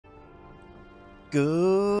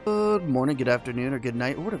Good morning, good afternoon, or good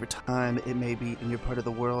night, or whatever time it may be in your part of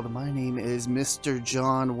the world. My name is Mr.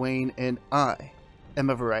 John Wayne, and I am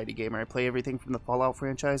a variety gamer. I play everything from the Fallout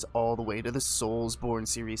franchise all the way to the Soulsborne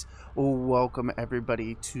series. Welcome,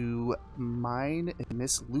 everybody, to mine and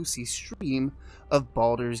Miss Lucy's stream of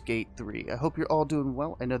Baldur's Gate 3. I hope you're all doing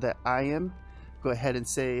well. I know that I am. Go ahead and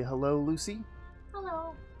say hello, Lucy.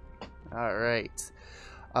 Hello. All right.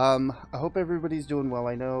 I hope everybody's doing well.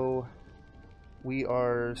 I know we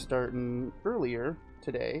are starting earlier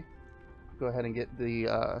today. Go ahead and get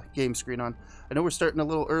the game screen on. I know we're starting a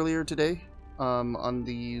little earlier today on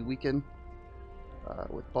the weekend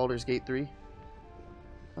with Baldur's Gate 3.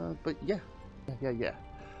 But yeah.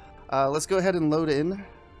 Let's go ahead and load in.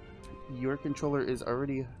 Your controller is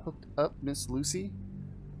already hooked up, Miss Lucy.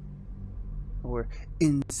 Or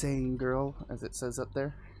insane girl, as it says up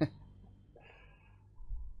there.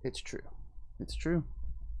 It's true. It's true.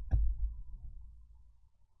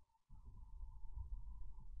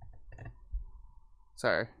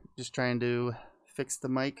 Sorry, just trying to fix the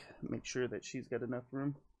mic, make sure that she's got enough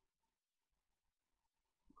room.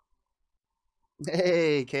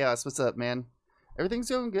 Hey, Chaos, what's up, man? Everything's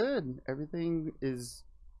going good. Everything is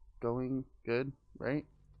going good, right?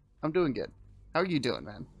 I'm doing good. How are you doing,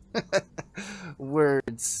 man?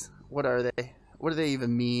 Words. What are they? What do they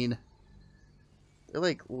even mean? They're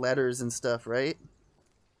like letters and stuff, right?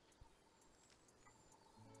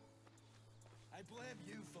 I blame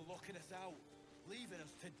you for locking us out, leaving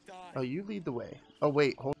us to die. Oh, you lead the way. Oh,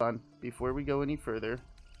 wait, hold on. Before we go any further,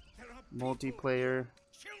 multiplayer.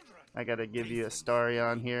 I gotta give you a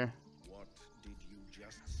Starion here. What did you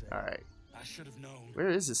just say? Alright. I should have known. Where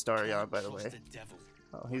is the Starion, by the way?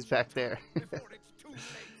 Oh, he's back there.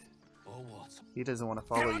 Or what? He doesn't want to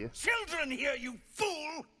follow you. Children here, you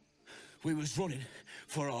fool! We was running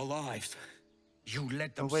for our lives. You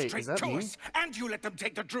led them straight to us, and you let them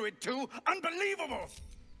take the druid too? Unbelievable!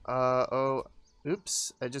 Oh,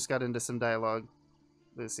 oops. I just got into some dialogue.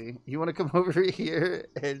 Lucy, you want to come over here?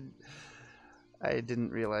 And I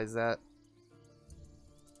didn't realize that.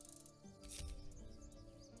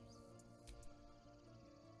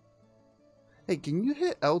 Hey, can you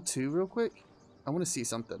hit L2 real quick? I want to see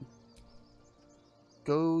something.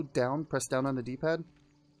 Go down, press down on the D-pad.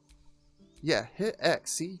 Yeah, hit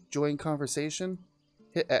X. See? Join conversation.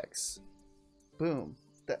 Hit X. Boom.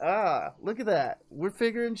 Look at that. We're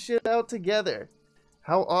figuring shit out together.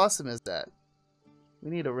 How awesome is that? We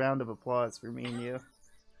need a round of applause for me and you.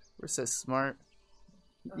 We're so smart.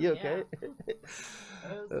 You okay?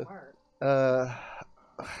 So smart.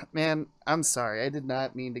 Man, I'm sorry. I did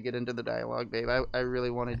not mean to get into the dialogue, babe. I really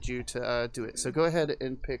wanted you to do it. So go ahead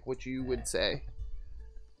and pick what you would say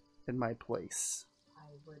in my place.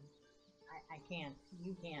 I can't.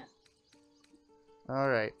 You can't. All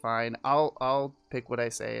right, fine. I'll pick what I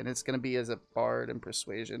say, and it's gonna be as a bard and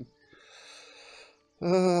persuasion.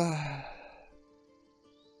 Oh,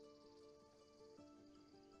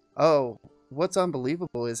 what's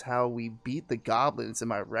unbelievable is how we beat the goblins.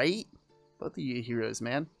 Am I right? Both of you heroes,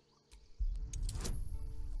 man.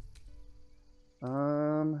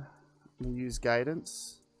 I'm gonna use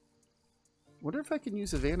guidance. Wonder if I can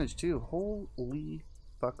use advantage too. Holy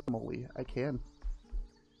fuckamole, I can.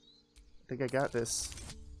 I think I got this.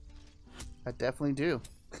 I definitely do.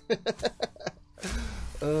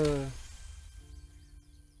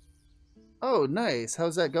 Oh, nice.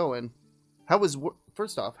 How's that going? How was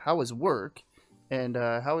first off? How was work, and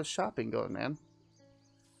how is shopping going, man?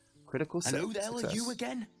 Critical success. And who the hell are you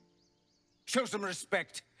again? Show some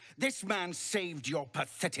respect. This man saved your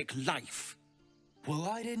pathetic life. Well,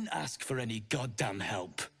 I didn't ask for any goddamn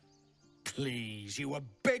help. Please, you were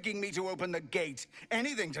begging me to open the gate.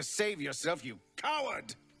 Anything to save yourself, you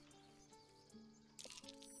coward!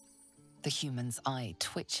 The human's eye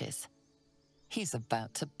twitches. He's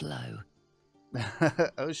about to blow.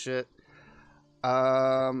 Oh shit.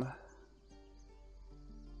 Damn,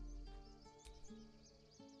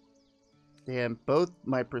 both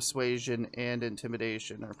my persuasion and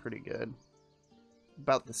intimidation are pretty good.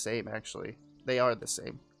 About the same, actually. They are the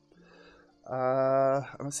same. I'm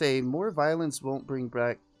gonna say more violence won't bring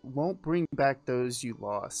back those you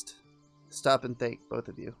lost. Stop and think, both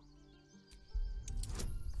of you.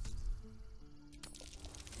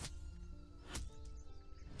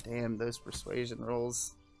 Damn, those persuasion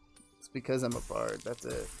rolls. It's because I'm a bard. That's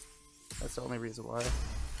it. That's the only reason why.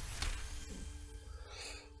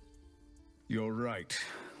 You're right.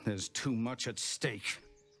 There's too much at stake.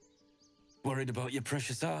 Worried about your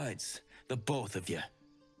precious hides, the both of you.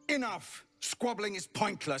 Enough! Squabbling is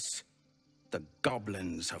pointless. The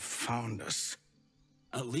goblins have found us.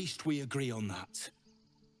 At least we agree on that.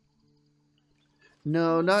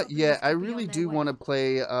 No, not yet. I really do want to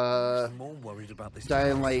play More worried about this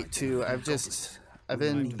Dying parasite Light 2. than I've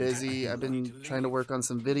been busy. I've been trying to work on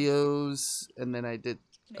some videos, and then I did,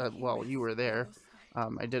 well, you were there.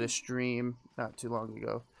 I did a stream not too long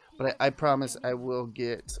ago. But I promise I will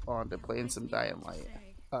get on to playing some Dying Light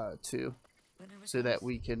 2, so that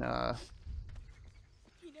we can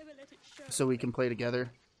play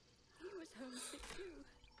together.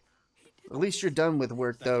 At least you're done with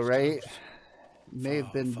work though, right? May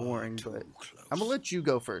have been boring, but I'm gonna let you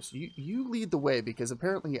go first. You lead the way, because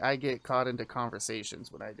apparently I get caught into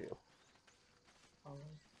conversations when I do.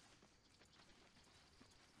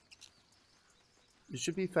 You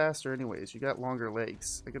should be faster anyways. You got longer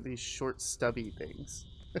legs. I got these short, stubby things.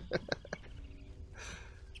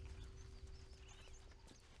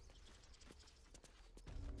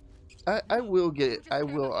 I will get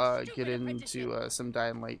into some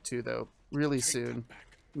Dying Light 2 though, really soon.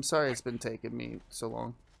 I'm sorry it's been taking me so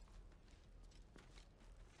long.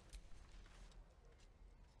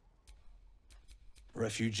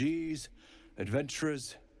 Refugees,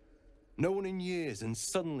 adventurers, no one in years, and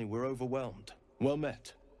suddenly we're overwhelmed. Well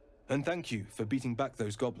met. And thank you for beating back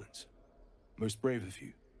those goblins. Most brave of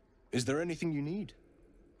you. Is there anything you need?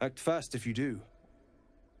 Act fast if you do.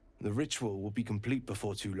 The ritual will be complete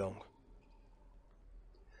before too long.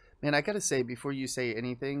 Man, I gotta say, before you say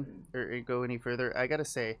anything, or go any further, I gotta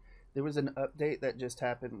say, there was an update that just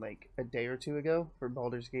happened like a day or two ago for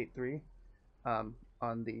Baldur's Gate 3 on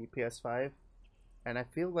the PS5. And I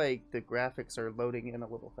feel like the graphics are loading in a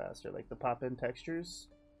little faster. Like the pop-in textures,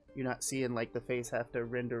 you're not seeing like the face have to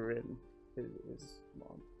render in is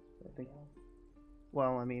long, I think.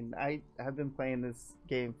 Well, I mean, I have been playing this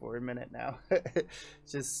game for a minute now.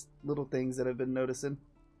 Just little things that I've been noticing.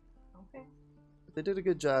 Okay. But they did a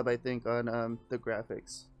good job, I think, on the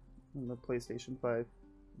graphics on the PlayStation 5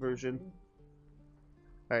 version.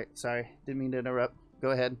 Alright, sorry. Didn't mean to interrupt.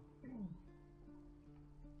 Go ahead.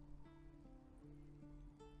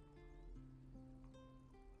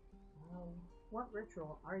 What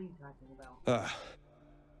ritual are you talking about? Ah,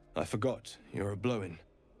 I forgot. You're a blow-in.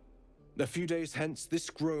 A few days hence, this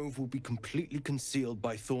grove will be completely concealed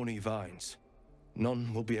by thorny vines.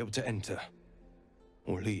 None will be able to enter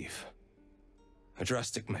or leave. A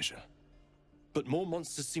drastic measure. But more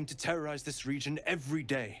monsters seem to terrorize this region every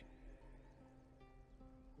day.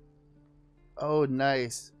 Oh,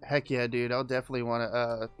 nice. Heck yeah, dude. I'll definitely want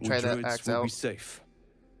to try that axe will out. Be safe.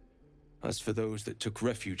 As for those that took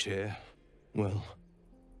refuge here, well,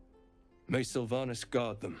 may Sylvanas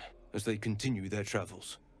guard them as they continue their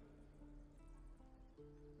travels.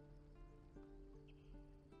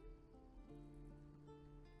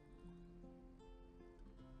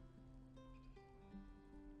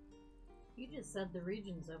 You just said the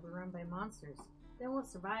region's overrun by monsters. They won't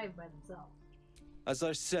survive by themselves. As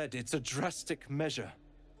I said, it's a drastic measure.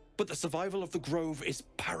 But the survival of the grove is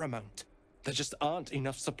paramount. There just aren't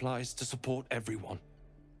enough supplies to support everyone.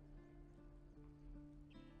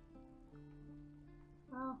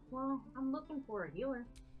 Oh, well, I'm looking for a healer.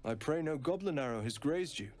 I pray no goblin arrow has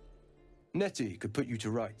grazed you. Nettie could put you to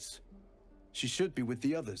rights. She should be with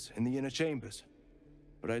the others in the inner chambers.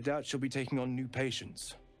 But I doubt she'll be taking on new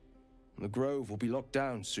patients. The grove will be locked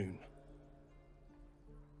down soon.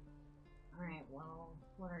 Alright, well,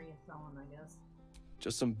 what are you selling, I guess?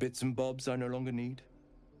 Just some bits and bobs I no longer need.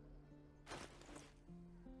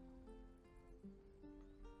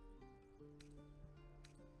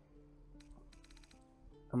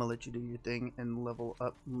 I'm gonna let you do your thing and level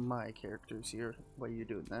up my characters here while you're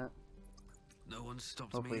doing that. No one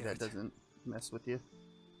stopped Hopefully me that yet. doesn't mess with you.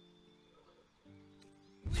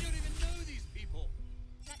 We don't even know these people.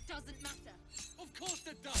 That doesn't matter. Of course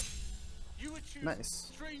it does. You would choose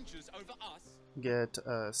Nice. strangers over us. Get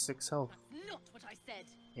 6 health That's not what I said.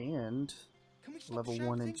 and Can we stop level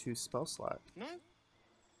 1 and shouting? 2 spell slot. No?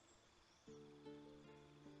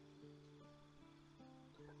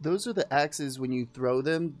 Those are the axes, when you throw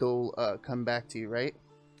them, they'll come back to you, right?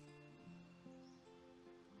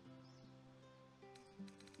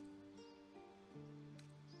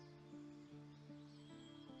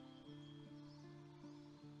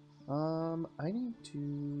 I need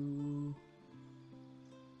to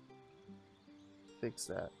fix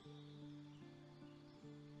that.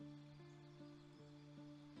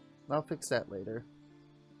 I'll fix that later.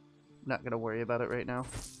 Not gonna worry about it right now.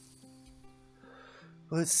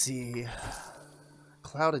 Let's see.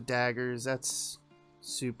 Cloud of Daggers, that's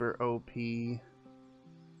super OP.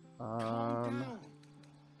 Calm down.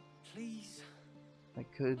 Please. I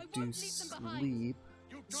could I do won't leave them behind. sleep.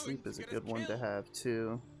 You're going Sleep to is a get us good one to killed. have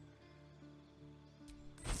too.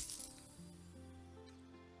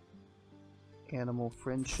 Animal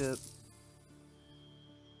friendship.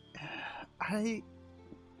 I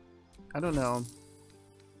don't know.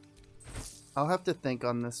 I'll have to think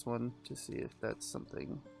on this one to see if that's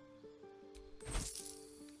something.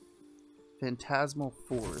 Phantasmal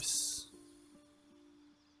force.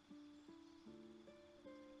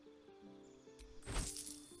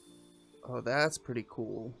 Oh, that's pretty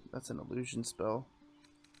cool. That's an illusion spell.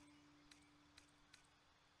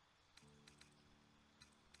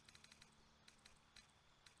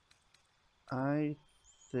 I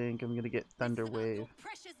think I'm gonna get Thunder Wave.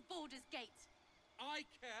 Precious Baldur's Gate. I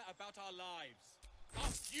care about our lives,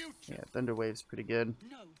 our future. Yeah, Thunder Wave's pretty good.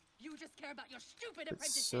 No, you just care about your stupid But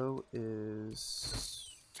apprenticeship. so is...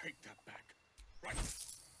 Take that back. Right.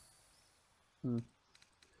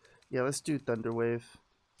 Yeah, let's do Thunder Wave.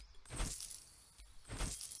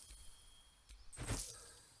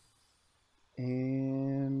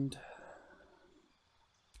 And...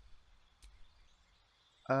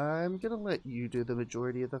 I'm gonna let you do the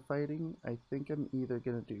majority of the fighting. I think I'm either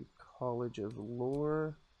gonna do College of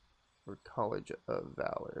Lore or College of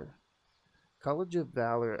Valor. College of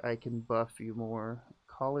Valor, I can buff you more.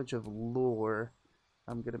 College of Lore,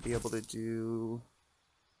 I'm gonna be able to do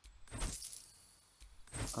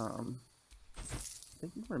I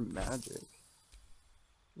think more magic.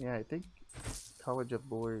 Yeah, I think College of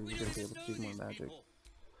Lore you're gonna be able to do more magic.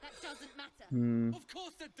 That doesn't matter. Of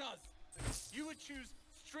course it does. You would choose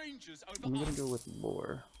strangers over I'm gonna us. go with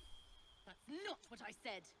Lore. That's not what I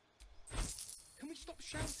said. Can we stop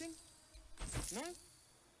shouting? No?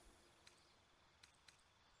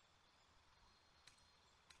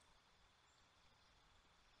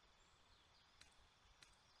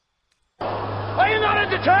 Are you not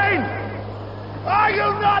entertained? Are you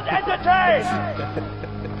not entertained?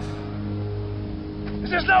 Is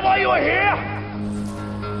this not why you are here?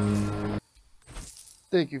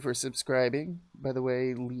 Thank you for subscribing. By the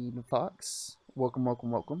way, Lean Fox, welcome,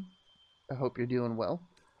 welcome, welcome. I hope you're doing well.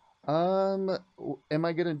 Am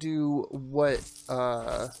I gonna do what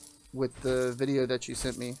with the video that you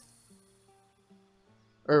sent me?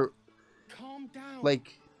 Or Calm down.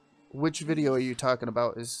 like, which video are you talking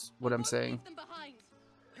about is what I'm saying. Leave them behind.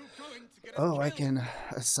 You're going to get us Oh, I killed. can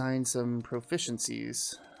assign some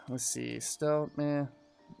proficiencies. Let's see, stealth, man,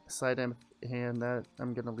 sleight of hand, that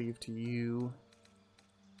I'm gonna leave to you.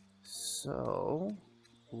 So,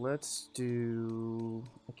 let's do...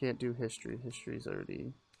 I can't do history. History's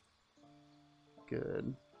already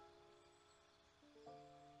good.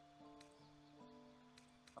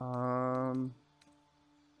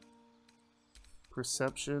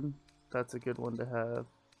 Perception. That's a good one to have.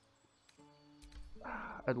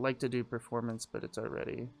 I'd like to do performance, but it's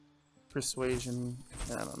already. Persuasion.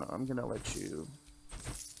 I don't know. I'm gonna let you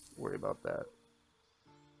worry about that.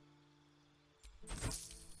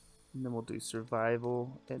 And then we'll do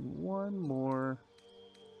survival and one more.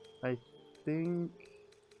 I think.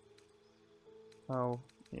 Oh,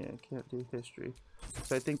 yeah, I can't do history.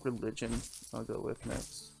 So I think religion I'll go with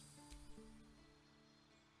next.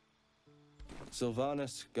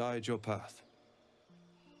 Sylvanus, guide your path.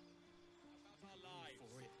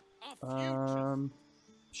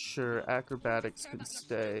 Sure, acrobatics can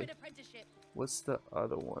stay. What's the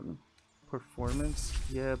other one? Performance?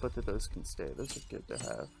 Yeah, both of those can stay. Those are good to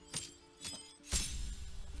have.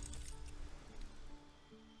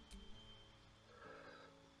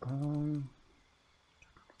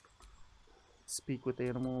 Speak with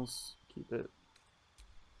animals. Keep it.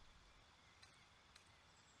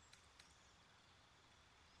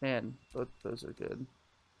 Man, both those are good.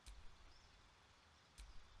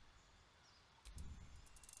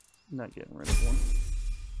 Not getting rid of one.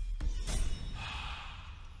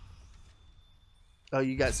 Oh,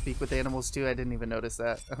 you got speak with animals too? I didn't even notice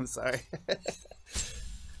that. I'm sorry.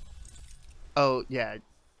 Oh, yeah.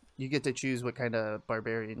 You get to choose what kind of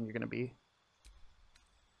barbarian you're going to be.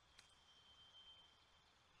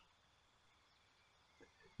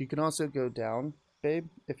 You can also go down, babe,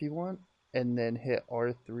 if you want, and then hit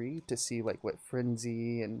R3 to see like what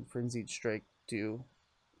Frenzy and Frenzied Strike do.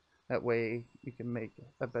 That way you can make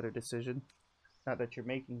a better decision. Not that you're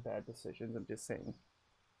making bad decisions, I'm just saying.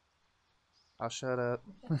 I'll shut up.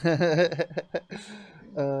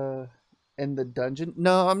 In the dungeon?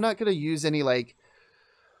 No, I'm not gonna use any like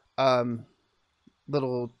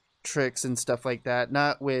little tricks and stuff like that.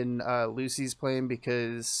 Not when Lucy's playing,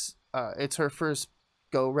 because it's her first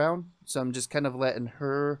go round, so I'm just kind of letting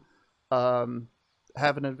her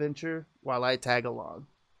have an adventure while I tag along.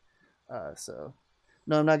 So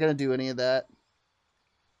no, I'm not gonna do any of that.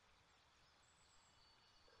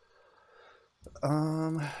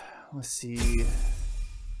 Let's see.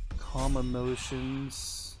 Calm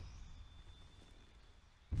emotions.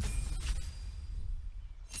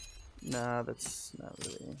 Nah, that's not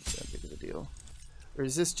really that big of a deal. Or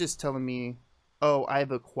is this just telling me, oh,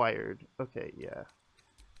 I've acquired? Okay, yeah.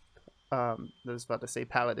 I was about to say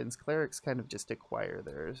paladins. Clerics kind of just acquire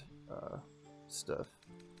their stuff,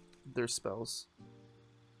 their spells.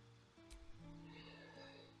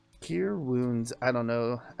 Cure wounds. I don't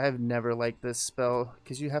know. I've never liked this spell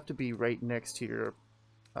because you have to be right next to your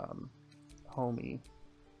homie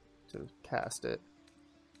to cast it.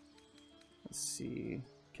 Let's see.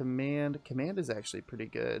 Command is actually pretty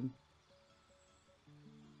good.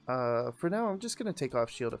 For now, I'm just going to take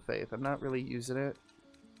off Shield of Faith. I'm not really using it.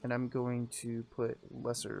 And I'm going to put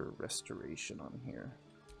Lesser Restoration on here.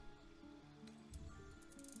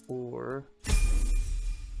 Or...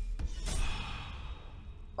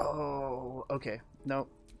 Oh, okay. Nope.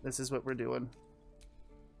 This is what we're doing.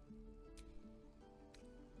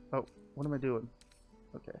 Oh, what am I doing?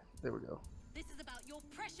 Okay, there we go. This is about your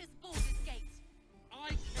precious Baldur's Gate. I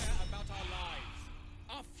care about our lives,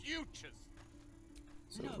 our futures.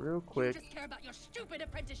 So No, real quick. You just care about your stupid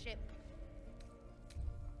apprenticeship.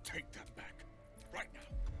 Take that back, right now.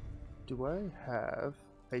 Do I have...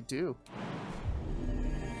 I do.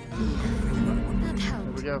 That There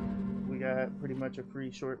helped. we go. We got pretty much a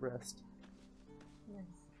free short rest. Nice.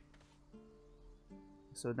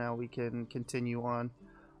 So now we can continue on.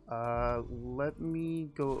 Let me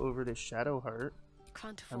go over to Shadowheart.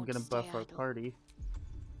 Can't I'm afford gonna to stay buff our idle. party.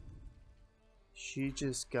 She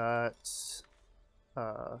just got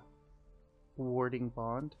Warding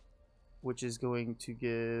Bond, which is going to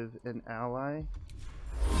give an ally,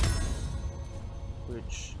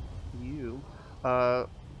 which you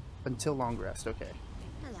until long rest. Okay.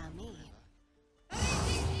 Allow me.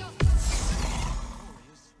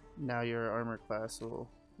 Now your armor class will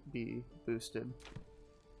be boosted.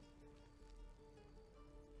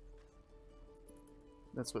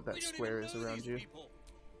 That's what that square is around you.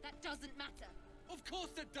 That doesn't matter. Of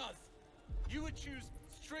course it does. You would choose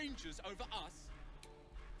strangers over us.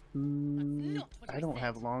 Not what I don't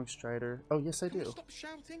have said. Long Strider. Oh, yes, I Can we do. stop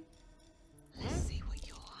shouting? Let's see what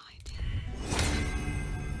you're hiding.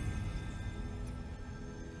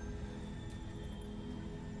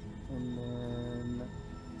 And then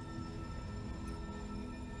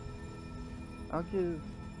I'll give.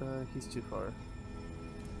 He's too far.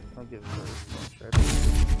 I'll give her Long Strider.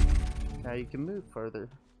 Now you can move further.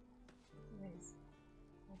 Nice.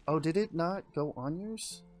 Oh, did it not go on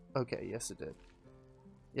yours? Okay, yes it did.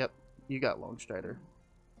 Yep, you got Long Strider.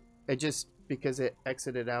 It just, because it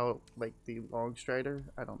exited out like the Long Strider,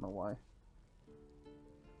 I don't know why.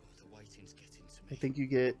 The waiting's getting to I think you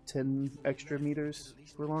get 10 extra meters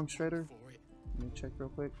for Long Strider. Let me check real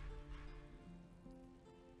quick.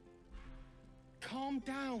 Calm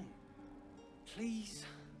down, please.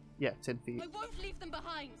 Yeah, 10 feet. I won't leave them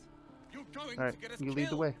behind. You're going Alright, to get us you killed. lead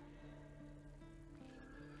the way.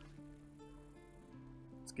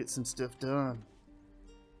 Let's get some stuff done.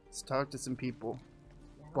 Let's talk to some people.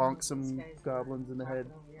 Yeah, I don't Bonk know if some these guys are goblins in the head.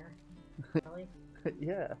 talking over here. Really?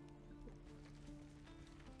 Yeah.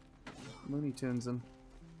 Looney Tunes them.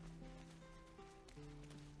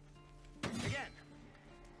 Again.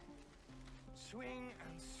 Swing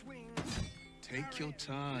and swing. Take your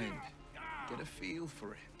time. Get a feel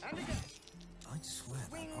for it. And again. I'd swear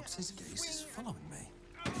that Ox's gaze is following me.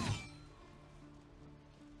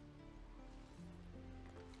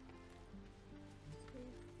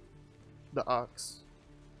 The ox.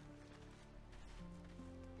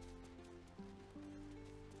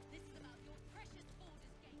 This is about your precious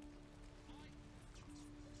Baldur's Gate.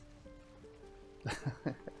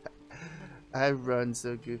 I run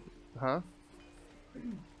so goofy. Huh?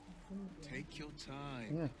 Take your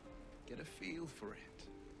time. Yeah. Get a feel for it.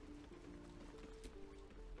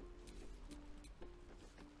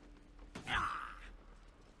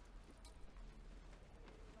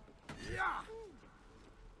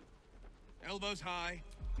 Elbows high.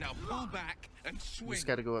 Now pull back and You swing. just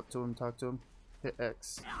gotta go up to him, talk to him. Hit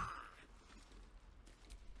X.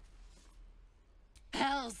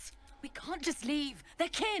 Hells! We can't just leave. They're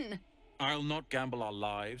kin. I'll not gamble our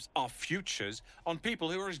lives, our futures, on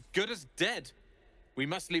people who are as good as dead. We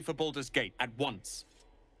must leave for Baldur's Gate at once.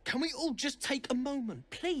 Can we all just take a moment,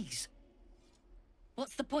 please?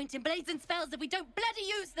 What's the point in blades and spells if we don't bloody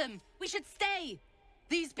use them? We should stay.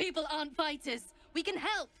 These people aren't fighters. We can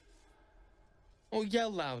help. Or yell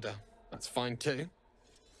louder. That's fine too.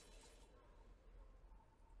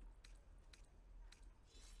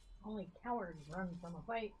 Only cowards run from a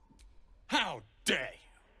fight. How dare you!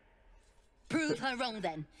 Prove her wrong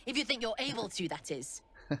then. If you think you're able to, that is.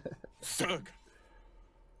 Zerg!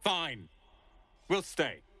 Fine. We'll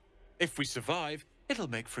stay. If we survive, it'll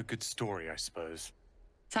make for a good story, I suppose.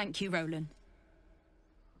 Thank you, Roland.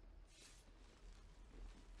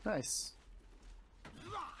 Nice.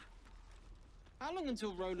 How long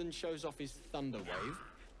until Roland shows off his thunder wave?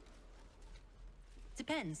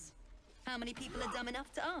 Depends. How many people are dumb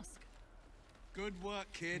enough to ask? Good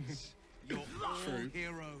work, kids. You're all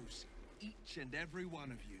heroes. Each and every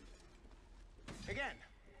one of you. Again.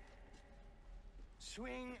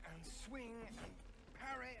 Swing and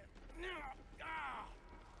parry.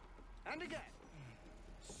 And again.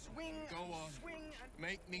 Swing. Go on. Swing and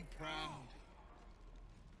Make me proud.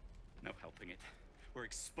 No helping it. We're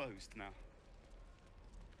exposed now.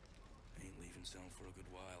 Ain't leaving town for a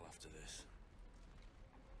good while after this.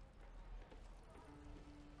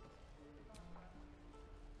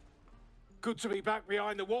 Good to be back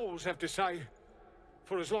behind the walls, have to say.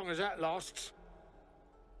 For as long as that lasts.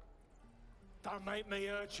 Don't make me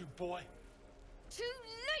hurt you, boy. Too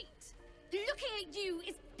late! Looking at you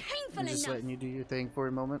is painful I'm just letting you do your thing for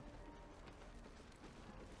a moment.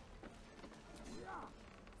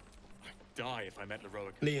 I'd die if I met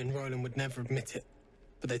Leroic. Lee and Roland would never admit it,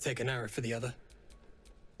 but they take an arrow for the other.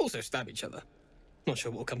 Also stab each other. Not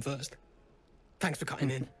sure what'll come first. Thanks for cutting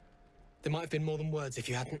in. There might have been more than words if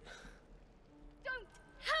you hadn't. Don't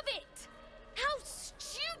have it! How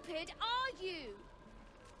stupid are you?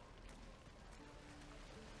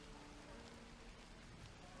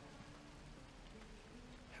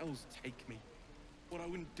 Hells take me. What I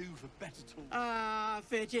wouldn't do for better talk. Ah,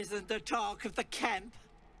 if it isn't the talk of the camp.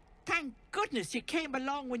 Thank goodness you came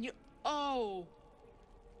along when you... Oh.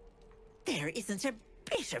 There isn't a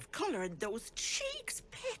bit of colour in those cheeks,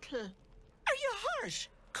 Petal. Are you hurt?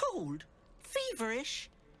 Cold? Feverish?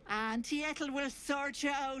 Auntie Ethel will sort you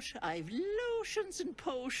out. I've lotions and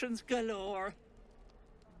potions galore.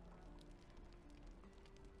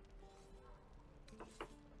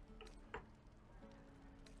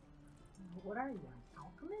 What are you, an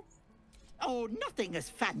alchemist? Oh, nothing as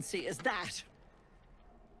fancy as that.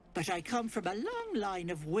 But I come from a long line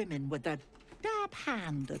of women with a dab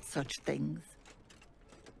hand at such things.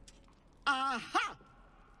 Aha!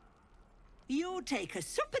 You take a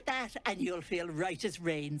sup at that and you'll feel right as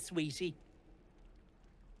rain, sweetie.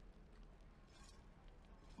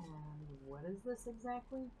 And what is this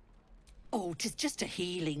exactly? Oh, 'tis just a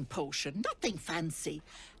healing potion, nothing fancy.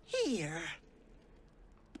 Here.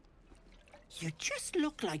 You just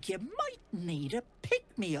look like you might need a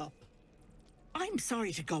pick-me-up. I'm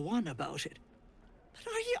sorry to go on about it, but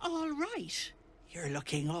are you all right? You're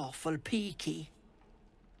looking awful peaky.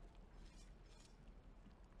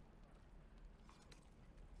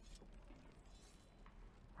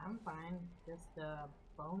 I'm fine. Just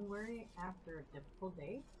bone worry after a difficult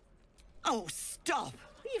day. Oh, stop!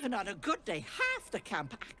 Even on a good day, half the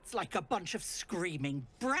camp acts like a bunch of screaming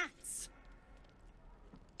brats.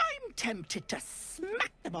 I'm tempted to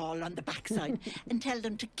smack them all on the backside and tell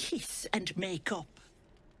them to kiss and make up.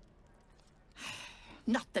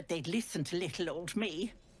 Not that they'd listen to little old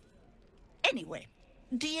me. Anyway,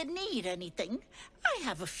 do you need anything? I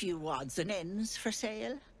have a few odds and ends for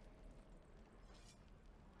sale.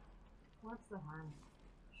 What's the harm?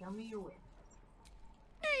 Show me your way.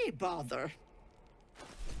 Hey, bother.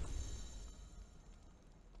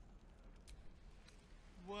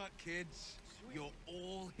 Work, kids. You're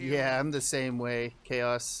all heroes. Yeah, I'm the same way,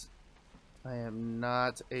 Chaos. I am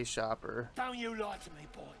not a shopper. Don't you lie to me,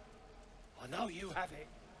 boy. I know you have it.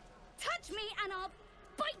 Touch me and I'll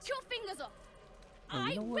bite your fingers off. Oh,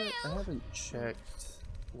 you know what? I will. haven't checked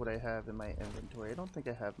what I have in my inventory. I don't think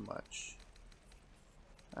I have much.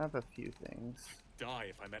 I have a few things. I'd die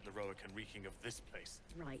if I met Leroic and reeking of this place.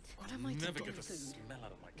 Right. What am I never get the smell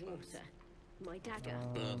out of my clothes. Water. My dagger.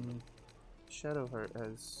 Shadowheart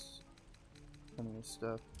has plenty of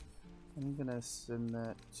stuff. I'm gonna send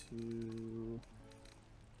that to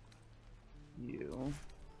you.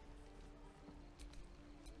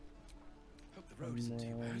 Hope the road isn't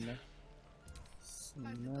too bad. Send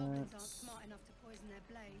Hope the goblins that aren't smart enough to poison their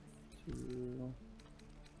blades. to...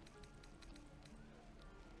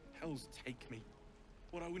 Hells take me.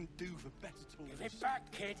 What I wouldn't do for better talk. Give it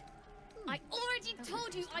back, kid. I already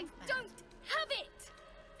told you I don't have it.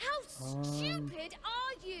 How stupid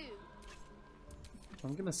are you?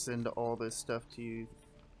 I'm gonna send all this stuff to you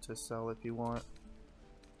to sell if you want.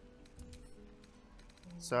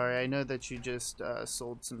 Sorry, I know that you just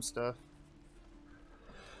sold some stuff.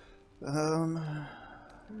 What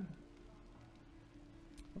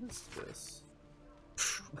is this?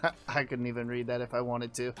 I couldn't even read that if I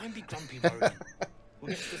wanted to. Don't be grumpy, Roland.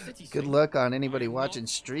 Well, it's the city Good street. luck on anybody watching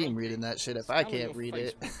stream reading that shit if I can't read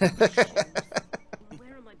it.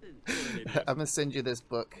 Where are my boots? I'm gonna send you this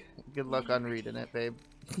book. Good luck on reading it, babe.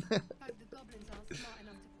 Hope the goblins aren't smart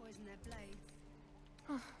enough to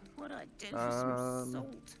I'd do for some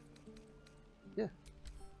salt. Yeah.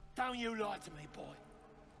 Don't you lie to me, boy.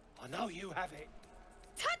 I know you have it.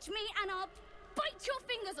 Touch me and I'll bite your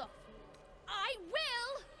fingers off. I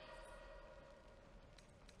will.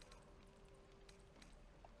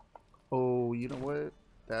 Oh, you know what?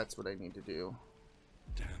 That's what I need to do.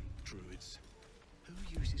 Damn druids. Who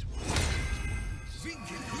uses one?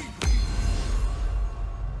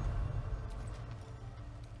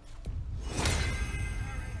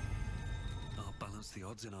 I'll balance the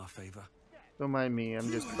odds in our favor. Don't mind me,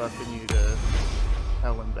 I'm just buffing you to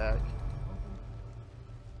hell and back.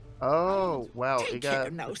 Oh, wow, it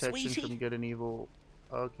got protection from good and evil.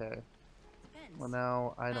 Okay. Well,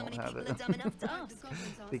 now I don't have it.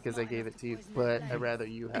 Because I gave it to you, but I'd rather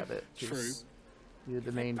you have it. True. You're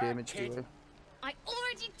the main damage dealer. I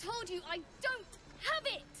already told you I don't have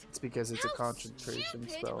it. It's because it's a concentration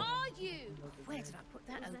spell. Are you? Where did I put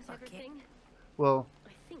that old bucket? Well,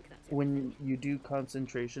 I think that's when you do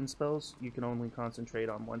concentration spells, you can only concentrate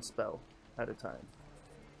on one spell at a time.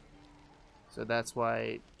 So that's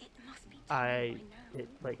why I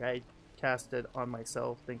cast it on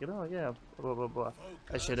myself, thinking, oh yeah, blah blah blah.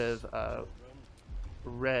 I should have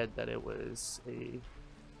read that it was a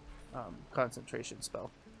concentration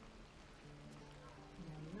spell.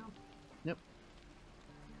 Yep.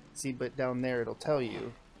 See, but down there it'll tell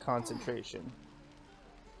you concentration.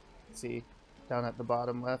 See, down at the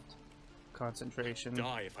bottom left, concentration.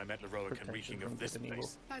 Die if I met Leroic and reaching of this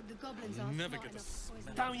place. The goblins I'll are never get the smell.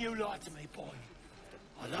 Don't you lie to me, boy.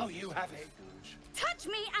 I know you have it. Touch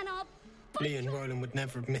me and I'll. Lee and Roland would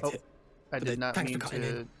never admit it. I did not thanks mean for cutting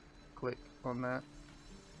to in. click on that.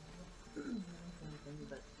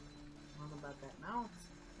 About that mouse.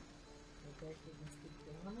 Okay, you can speak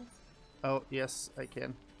to animals. Oh, yes, I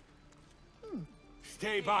can.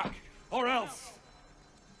 Stay back, or else.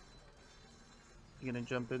 You gonna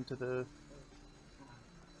jump into the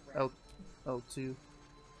L2? And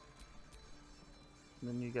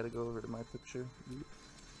then you gotta go over to my picture.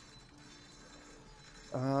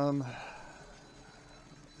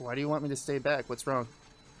 Why do you want me to stay back? What's wrong?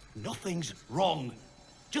 Nothing's wrong.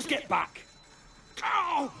 Just get back.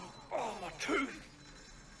 Ow! Oh, my tooth.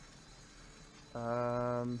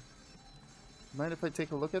 Mind if I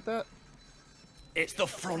take a look at that? It's the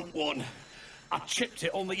front one. I chipped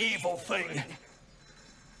it on the evil thing.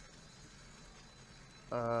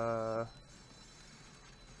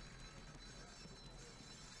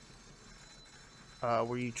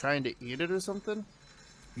 Were you trying to eat it or something?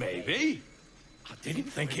 Maybe. I didn't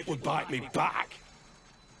think it would bite me back.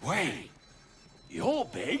 Wait, you're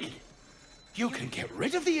big. You can get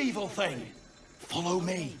rid of the evil thing. Follow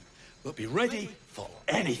me, but be ready for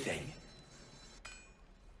anything.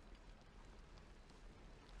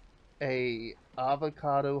 A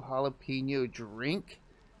avocado jalapeno drink?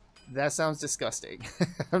 That sounds disgusting.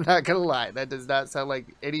 I'm not gonna lie. That does not sound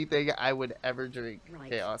like anything I would ever drink. Right.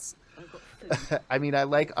 Chaos. I mean, I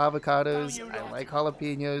like avocados, I like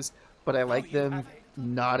jalapenos, but I like them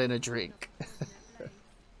not in a drink.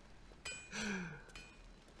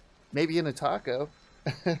 Maybe in a taco.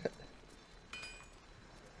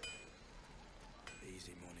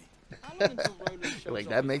 Easy money. Like,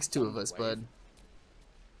 that makes two of us, bud.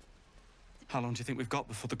 How long do you think we've got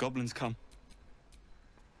before the goblins come?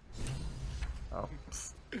 Oh.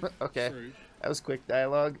 Okay. That was quick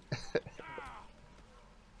dialogue.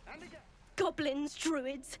 Goblins,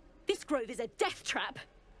 druids. This grove is a death trap.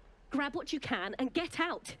 Grab what you can and get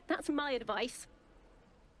out. That's my advice.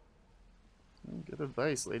 Good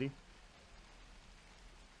advice, lady.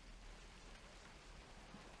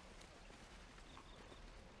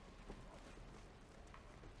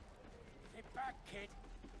 Get back, kid.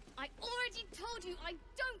 I already told you I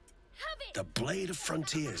don't have it. The Blade of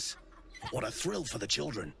Frontiers. What a thrill for the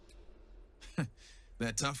children.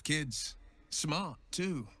 They're tough kids. Smart,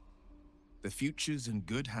 too. The future's in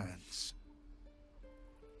good hands.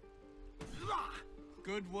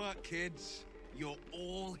 Good work, kids. You're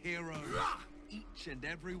all heroes. Each and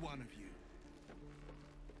every one of you.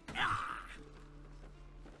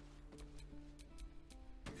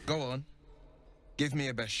 Go on. Give me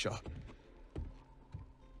a best shot.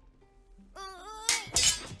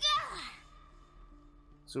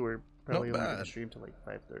 So we're probably Not only going to bad. stream to like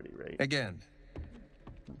 5:30, right? Again.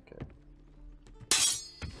 Okay.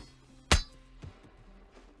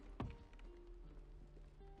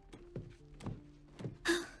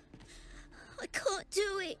 I can't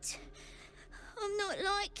do it. I'm not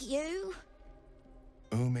like you.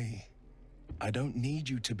 Umi, I don't need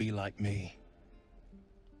you to be like me.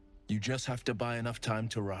 You just have to buy enough time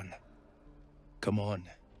to run. Come on.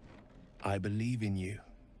 I believe in you.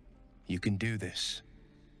 You can do this.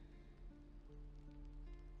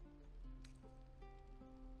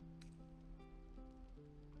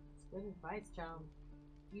 Good advice, child.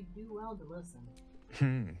 You do well to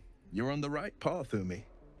listen. You're on the right path, Umi.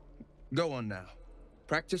 Go on now.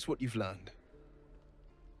 Practice what you've learned.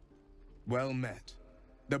 Well met.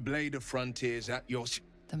 The blade of frontiers at your...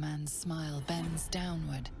 The man's smile bends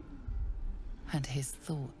downward, and his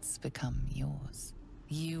thoughts become yours.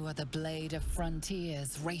 You are the blade of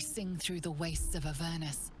frontiers racing through the wastes of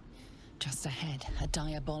Avernus. Just ahead, a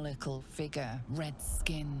diabolical figure, red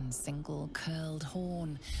skin, single curled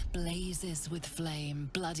horn, blazes with flame,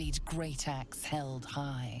 bloodied great axe held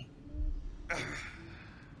high.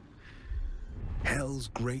 Hell's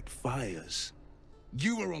great fires.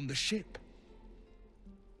 You were on the ship.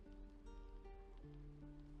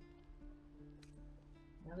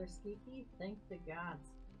 Another skeeky? Thank the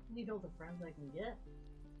gods. I need all the friends I can get.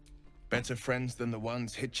 Better friends than the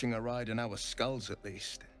ones hitching a ride in our skulls, at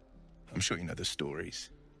least. I'm sure you know the stories.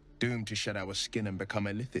 Doomed to shed our skin and become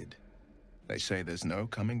illithid. They say there's no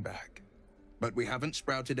coming back. But we haven't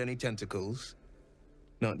sprouted any tentacles.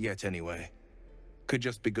 Not yet, anyway. Could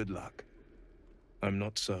just be good luck. I'm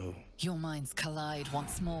not so... Your minds collide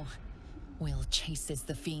once more. Will chases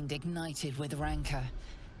the fiend ignited with rancor.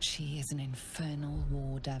 She is an infernal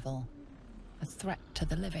war devil. A threat to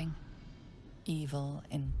the living. Evil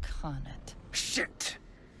incarnate. Shit!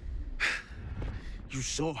 You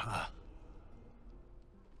saw her.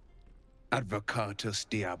 Advocatus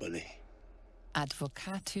Diaboli.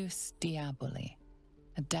 Advocatus Diaboli.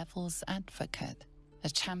 A devil's advocate. A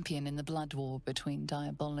champion in the blood war between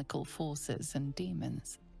diabolical forces and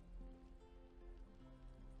demons.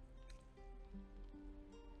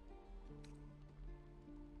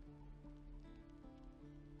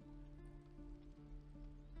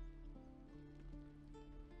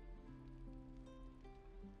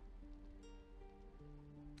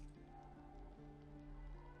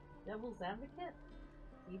 Devil's advocate?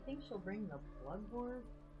 Do you think she'll bring the blood war?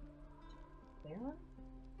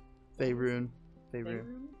 Faerun?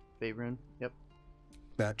 Faerun, yep.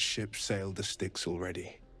 That ship sailed the Styx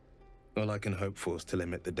already. All I can hope for is to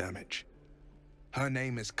limit the damage. Her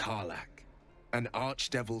name is Karlach, an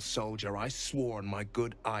archdevil soldier I swore on my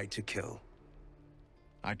good eye to kill.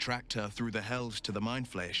 I tracked her through the hells to the Mind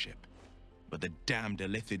Flayer ship, but the damned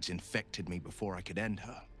Illithids infected me before I could end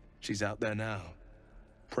her. She's out there now,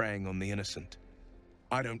 preying on the innocent.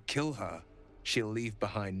 I don't kill her, she'll leave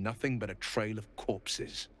behind nothing but a trail of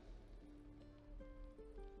corpses.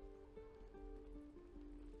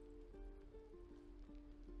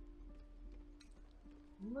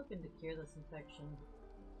 I'm looking to cure this infection.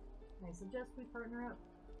 I suggest we partner up.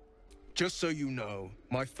 Just so you know,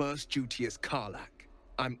 my first duty is Karlach.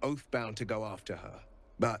 I'm oath-bound to go after her.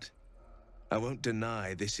 But I won't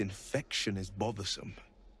deny this infection is bothersome.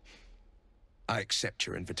 I accept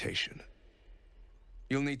your invitation.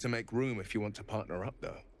 You'll need to make room if you want to partner up,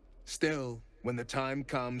 though. Still, when the time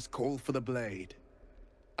comes, call for the blade.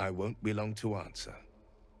 I won't be long to answer.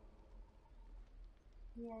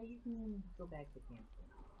 Yeah, you can go back to camp.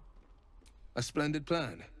 A splendid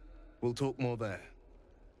plan. We'll talk more there.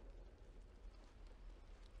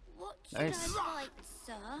 What Nice. should I write,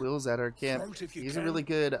 sir? Will's at our camp. He's a really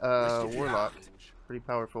good warlock. Pretty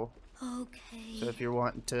powerful. Okay. So if you're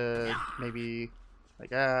wanting to maybe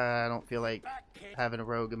like, I don't feel like having a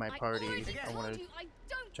rogue in my party, I want to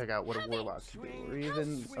check out what a warlock can do, or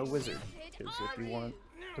even a wizard, because if you want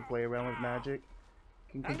to play around with magic,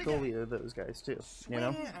 you can control either of those guys too, you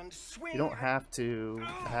know? You don't have to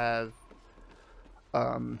have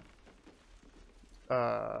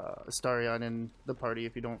Astarion in the party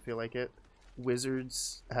if you don't feel like it.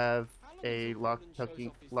 Wizards have a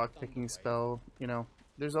lock-picking spell, you know?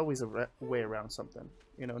 There's always a way around something,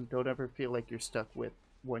 you know? Don't ever feel like you're stuck with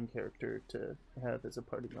one character to have as a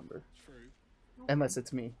party member. Unless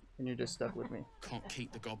it's me, and you're just stuck with me. Can't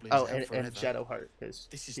keep the goblins Oh, out and forever. Shadowheart, because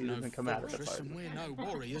he no doesn't come out of the fortress, party. and we're no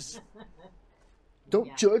warriors.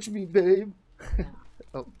 Don't judge me, babe!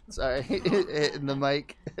 Oh, sorry. Hitting the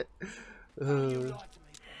mic.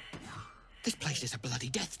 This place is a bloody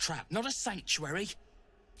death trap, not a sanctuary.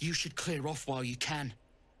 You should clear off while you can.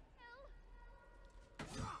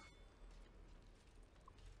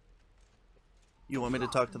 You want me to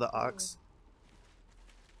talk to the ox?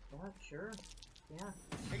 Sure. Yeah.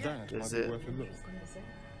 That is it.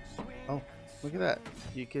 Oh, look at that.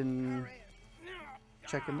 You can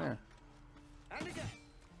check in there.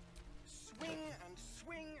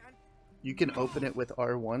 You can open it with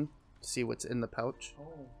R1 to see what's in the pouch.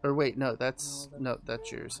 Or wait, no, that's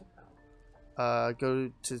yours.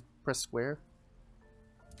 Go to press square.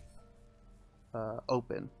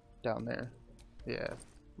 Open down there. Yeah,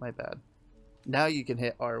 my bad. Now you can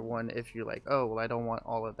hit R1 if you're like, oh, well, I don't want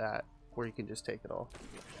all of that Or you can just take it all.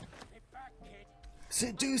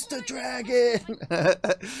 Seduce the dragon!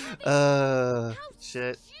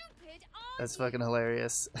 Shit. That's fucking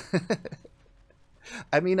hilarious.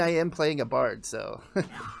 I mean, I am playing a bard, so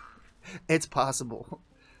it's possible.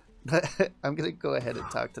 But I'm gonna go ahead and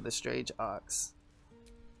talk to the strange ox.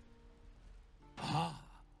 Ah,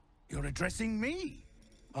 you're addressing me,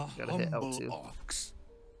 a Gotta hit humble L2. ox.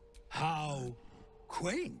 How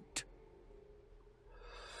quaint.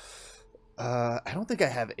 I don't think I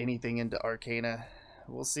have anything into Arcana.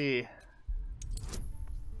 We'll see.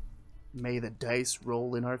 May the dice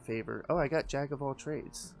roll in our favor. Oh, I got Jack of all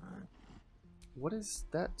trades. What does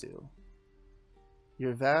that do?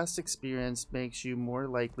 Your vast experience makes you more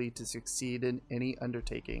likely to succeed in any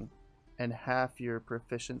undertaking, and half your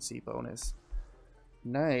proficiency bonus.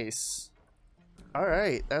 Nice.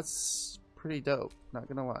 Alright, that's pretty dope, not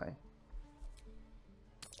gonna lie.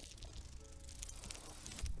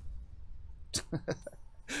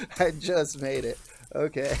 I just made it.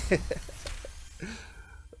 Okay.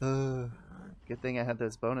 Good thing I had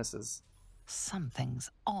those bonuses. Something's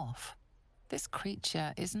off. This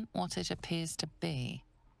creature isn't what it appears to be.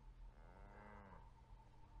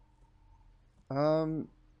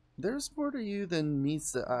 There's more to you than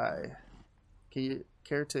meets the eye. Can you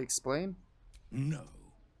care to explain? No,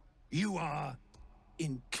 you are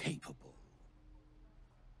incapable.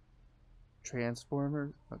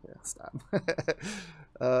 Transformers? Okay, stop.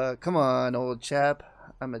 Come on, old chap.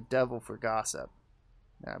 I'm a devil for gossip.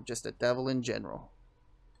 I'm just a devil in general.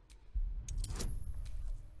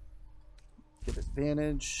 Get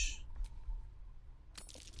advantage.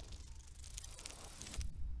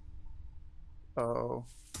 Oh,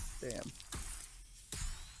 damn.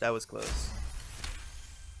 That was close.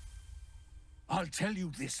 I'll tell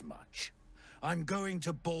you this much. I'm going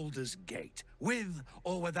to Baldur's Gate, with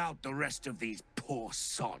or without the rest of these poor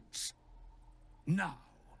sods. Now,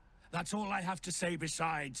 that's all I have to say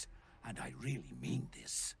besides, and I really mean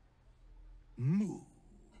this, moo.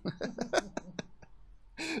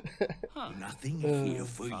 Nothing here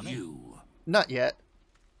for you. Not yet.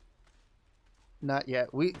 Not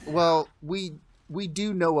yet. We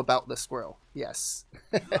do know about the squirrel, yes.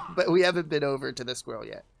 But we haven't been over to the squirrel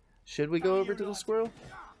yet. Should we go over to the squirrel?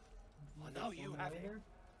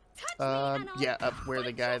 Yeah, up where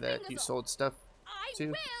the guy that you sold stuff to.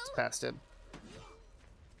 It's past him.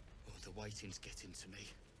 Oh, the waiting's getting to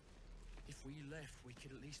me. If we left, we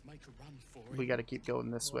could at least make a run for it. We gotta keep going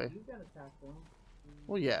this way.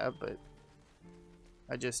 Well, yeah, but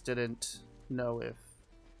I just didn't know if...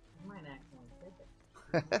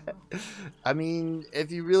 I mean,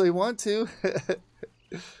 if you really want to.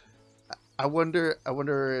 I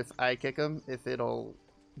wonder if I kick him, if it'll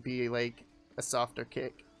be like a softer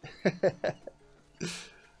kick.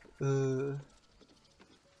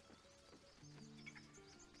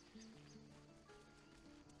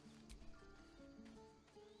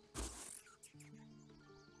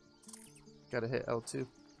 Gotta hit L2.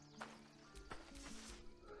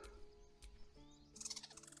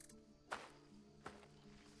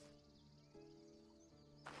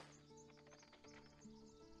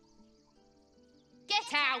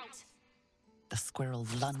 Get out! The squirrel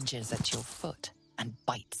lunges at your foot and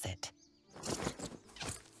bites it.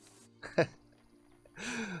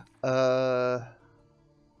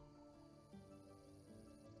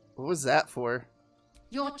 What was that for?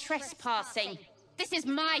 You're trespassing. This is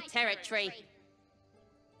my territory.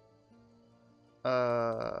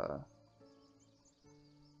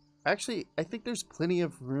 Actually, I think there's plenty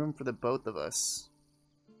of room for the both of us.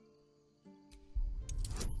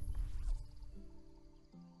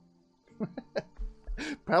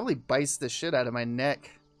 Probably bites the shit out of my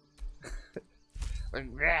neck. Like,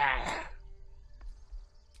 rah!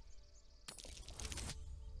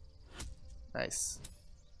 Nice.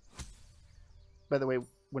 By the way,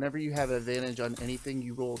 whenever you have advantage on anything,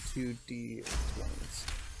 you roll 2d20s.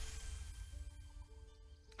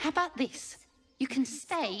 How about this? You can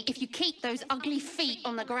stay if you keep those ugly feet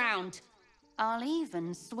on the ground. I'll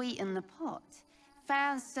even sweeten the pot.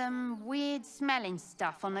 Found some weird smelling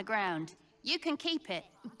stuff on the ground. You can keep it,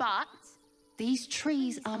 but these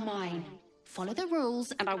trees are mine. Follow the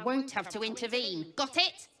rules and I won't have to intervene. Got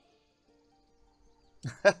it?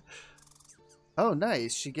 Oh,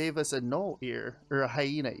 nice. She gave us a gnoll ear, or a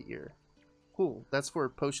hyena ear. Cool. That's for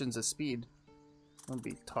potions of speed. I'm gonna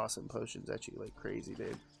be tossing potions at you like crazy,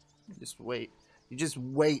 dude. Just wait. You just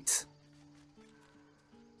wait.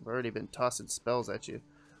 I've already been tossing spells at you.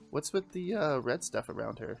 What's with the red stuff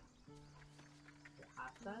around her?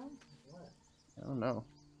 I don't know.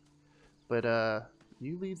 But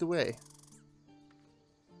you lead the way.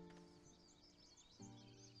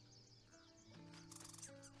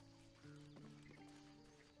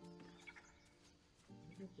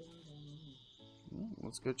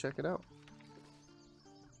 Let's go check it out.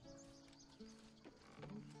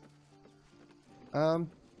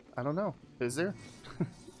 I don't know. Is there?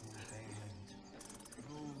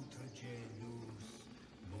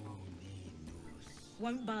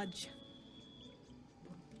 Won't budge.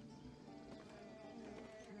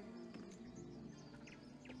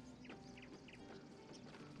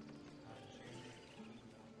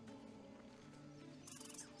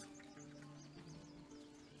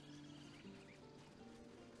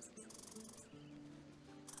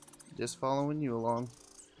 Just following you along.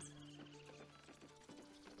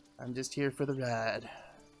 I'm just here for the ride.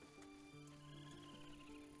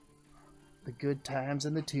 The good times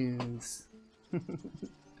and the tunes. I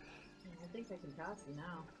think I can toss you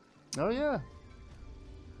now. Oh yeah.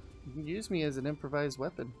 You can use me as an improvised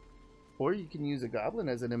weapon. Or you can use a goblin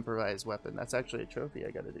as an improvised weapon. That's actually a trophy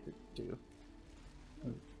I gotta do.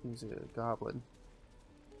 Use a goblin.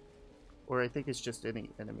 Or I think it's just any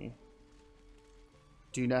enemy.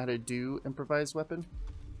 Do you know how to do improvised weapon?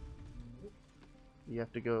 You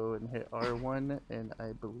have to go and hit R1, and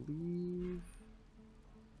I believe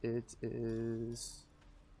it is,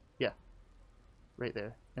 yeah, right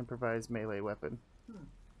there. Improvised melee weapon.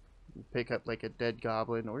 You pick up like a dead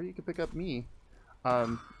goblin, or you can pick up me.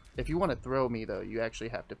 If you want to throw me though, you actually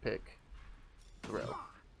have to pick throw,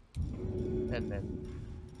 and then,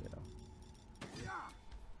 you know.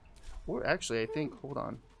 Or actually, I think, hold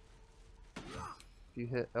on. If you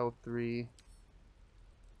hit L3,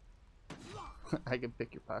 I can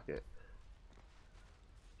pick your pocket.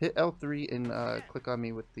 Hit L3 and click on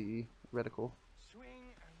me with the reticle.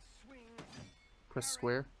 Press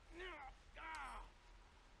square.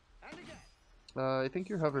 I think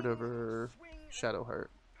you're hovered over Shadowheart.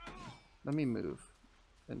 Let me move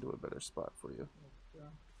into a better spot for you.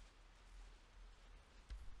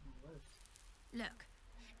 Look,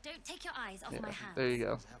 don't take your eyes off Yeah, my hands. there you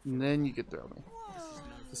go. And then you can throw me.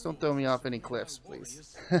 Just don't throw me off any cliffs,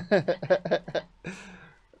 please.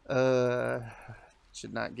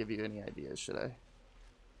 Should not give you any ideas, should I?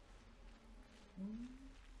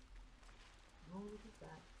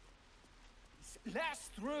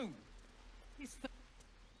 Last through.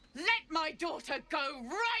 Let my daughter go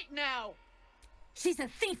right now! She's a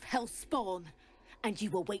thief, hellspawn, and you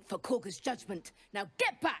will wait for Korga's judgment. Now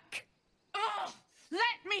get back! Oh,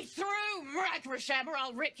 let me through, Mragrasham, or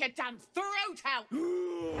I'll rip your damn throat out!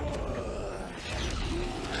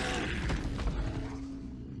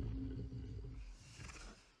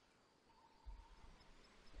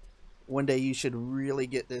 One day you should really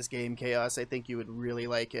get this game, Chaos. I think you would really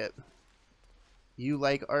like it. You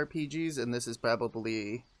like RPGs, and this is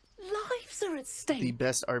probably Lives are at stake. the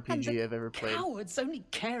best and RPG the I've ever played. Cowards only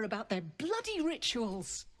care about their bloody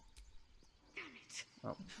rituals.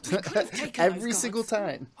 Oh. taken Every those single gods.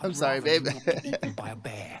 time. I'm sorry, babe. By a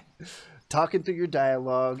bear. Talking through your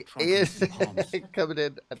dialogue Try and to palms. coming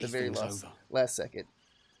in at the This very thing's last second.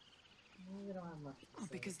 We don't have much. Oh,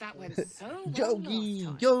 because that went so well Yogi, last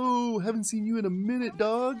time. yo, haven't seen you in a minute,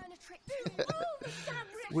 dog.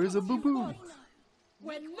 Where's a boo-boo?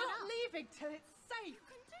 We're not leaving till it's safe.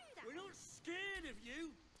 We're not scared of you.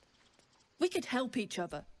 We could help each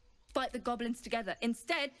other. Fight the goblins together.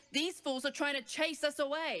 Instead, these fools are trying to chase us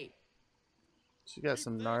away. She got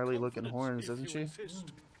some gnarly looking horns, doesn't she?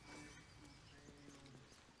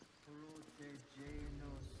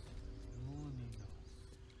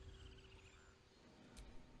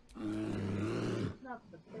 Not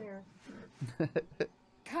the fair.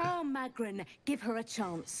 Carl Magrin, give her a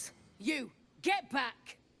chance. You, get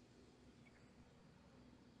back!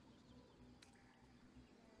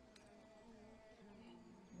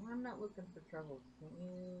 I'm not looking for trouble. Can't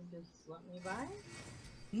you just let me by?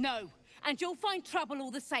 No, and you'll find trouble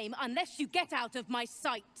all the same unless you get out of my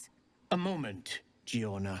sight. A moment,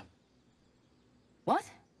 Giona. What?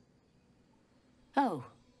 Oh,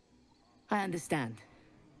 I understand.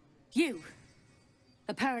 You.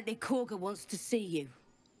 Apparently Korga wants to see you.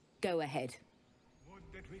 Go ahead. Would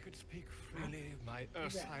that we could speak freely, my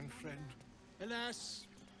Ursine friend. Alas,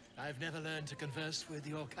 I've never learned to converse with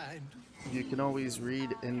your kind. You can always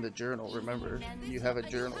read in the journal, remember. You have a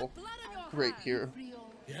journal right here.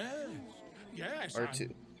 Yes, R2.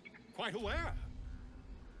 I'm quite aware.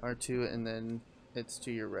 R2, and then it's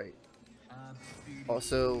to your right.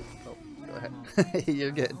 Also, oh, go ahead.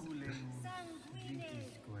 You're good.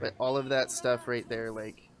 But all of that stuff right there,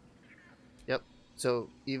 like, yep. So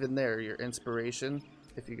even there, your inspiration,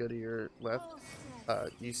 if you go to your left,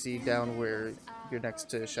 you see down where you're next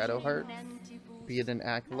to Shadowheart, be it an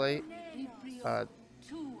acolyte,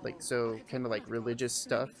 like, so kind of like religious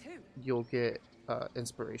stuff, you'll get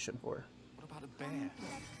inspiration for. about a bear.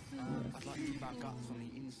 I'd like to keep our guts on the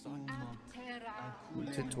inside.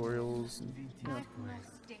 Tutorials. And, yeah.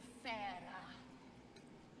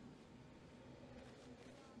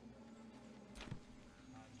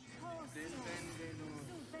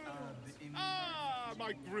 Ah,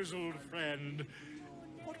 my grizzled friend.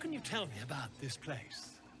 What can you tell me about this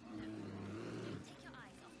place?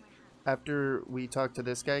 After we talk to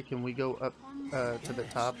this guy, can we go up to the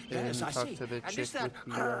top and yes, I talk see. to the And chick is that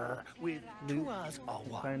with her the with loot? 2 R's or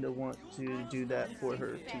what? Kind of want to do that for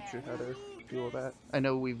her, teach her how to do all that. I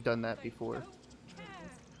know we've done that before.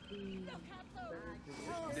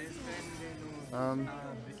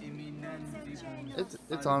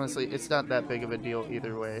 It's honestly, it's not that big of a deal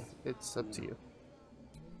either way. It's up to you.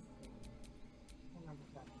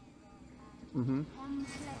 Mm-hmm.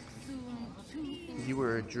 You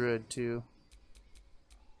were a druid too.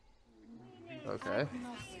 Okay.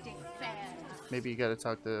 Maybe you gotta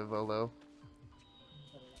talk to Volo.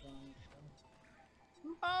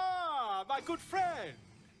 Ah, my good friend.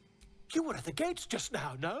 You were at the gates just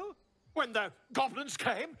now, no? When the goblins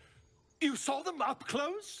came? You saw them up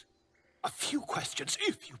close? A few questions,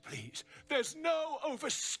 if you please. There's no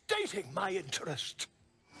overstating my interest.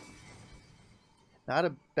 Not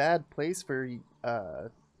a bad place for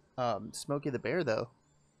Smokey the Bear, though.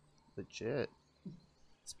 Legit.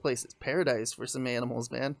 This place is paradise for some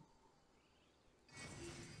animals, man.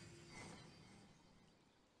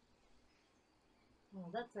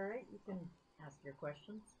 Well, that's alright. You can ask your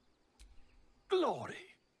questions. Glory.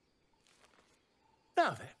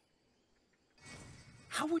 Now then,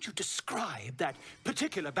 how would you describe that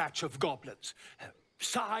particular batch of goblins?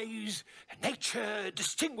 Size, nature,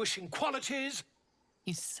 distinguishing qualities?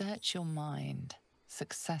 You search your mind,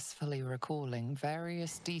 successfully recalling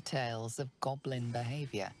various details of goblin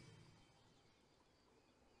behavior.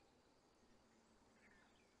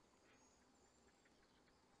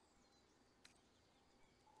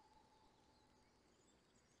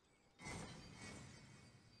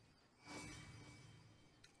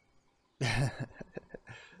 I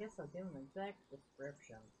guess I'll give an exact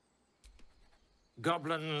description.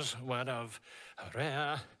 Goblins were of a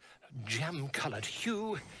rare, jam-colored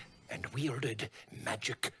hue and wielded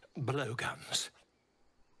magic blowguns.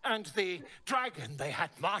 And the dragon they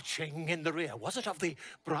had marching in the rear, was it of the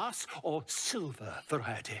brass or silver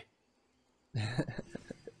variety? Brass?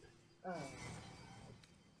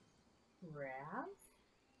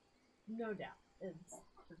 No doubt. It's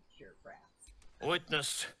for sure brass.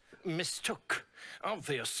 Witness mistook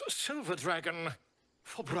obvious silver dragon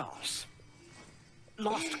for brass.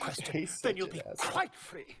 Last question, then you'll be quite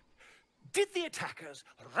free. Did the attackers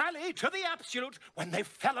rally to the absolute when they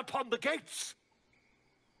fell upon the gates?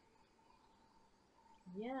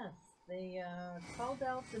 Yes, they called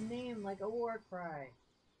out the name like a war cry.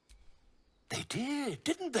 They did,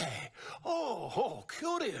 didn't they? Oh,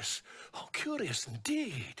 curious. Oh, curious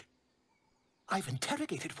indeed. I've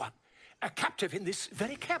interrogated one, a captive in this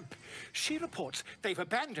very camp. She reports they've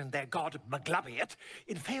abandoned their god Maglabiet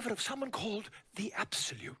in favor of someone called the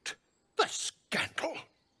Absolute. The scandal!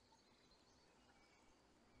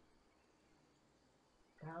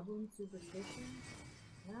 Goblin superstition?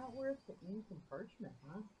 Not worth the ink and parchment,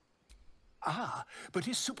 huh? Ah, but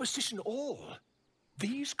is superstition all?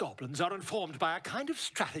 These goblins are informed by a kind of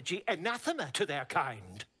strategy anathema to their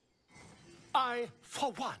kind. I,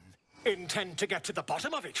 for one, intend to get to the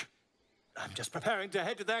bottom of it. I'm just preparing to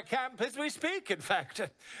head to their camp as we speak, in fact.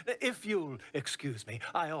 If you'll excuse me,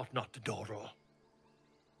 I ought not to door roll.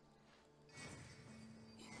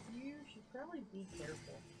 You should probably be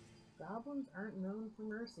careful. Goblins aren't known for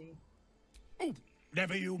mercy. Oh,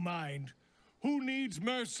 never you mind. Who needs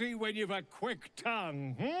mercy when you've a quick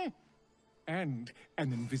tongue, hmm? And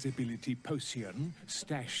an invisibility potion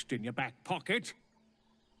stashed in your back pocket?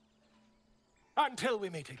 Until we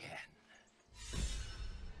meet again.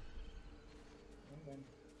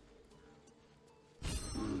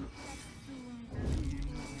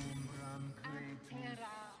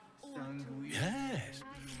 Yes.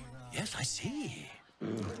 Yes, I see.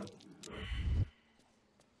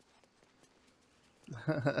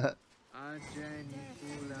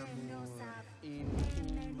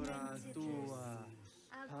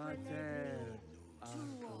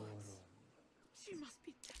 She must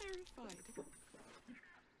be terrified.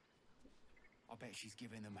 I bet she's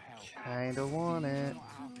giving them hell. Kinda want it.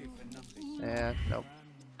 Yeah, nope.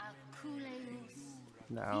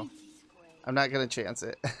 No. I'm not gonna chance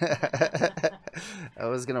it. I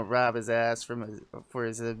was gonna rob his ass for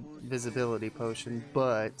his invisibility potion,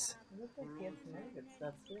 but Looks like he has some other good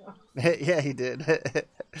stuff too. yeah, he did.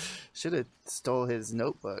 Should have stole his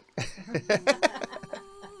notebook.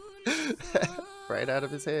 Right out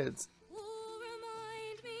of his hands.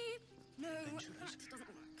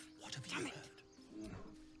 What have you heard?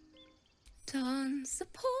 Dance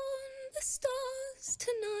upon the stars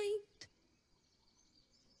tonight.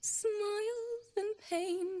 Smiles and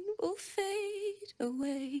pain will fade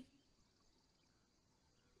away.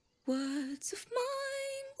 Words of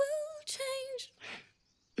mine will change.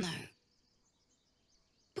 No.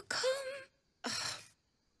 Become.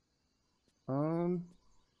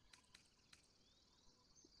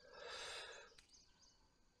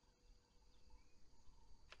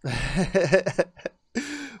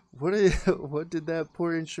 What did that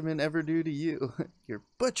poor instrument ever do to you? You're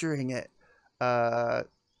butchering it. I'm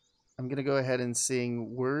gonna go ahead and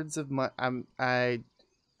sing words of my. I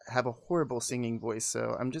have a horrible singing voice,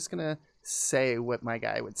 so I'm just gonna say what my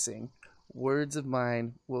guy would sing. Words of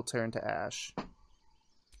mine will turn to ash.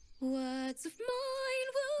 Words of mine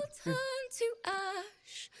will turn to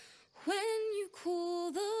ash when you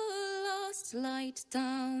cool the last light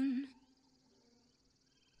down.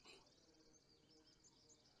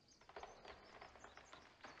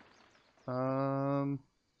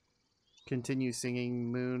 Continue singing.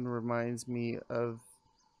 Moon reminds me of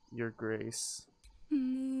your grace.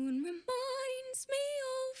 Moon reminds me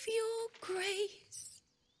of your grace.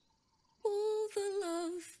 All the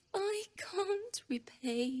love I can't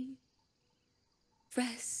repay.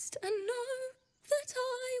 Rest and know that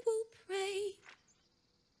I will pray.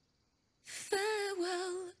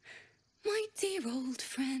 Farewell, my dear old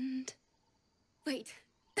friend. Wait,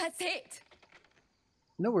 that's it.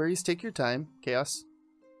 No worries, take your time, Chaos.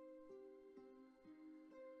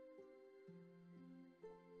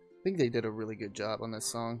 I think they did a really good job on this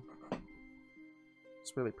song.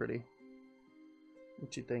 It's really pretty.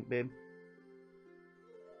 What you think, babe?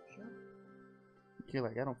 Sure. You're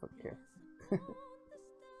like, I don't fucking care.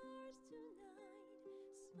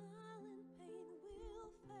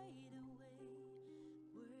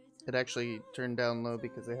 It actually turned down low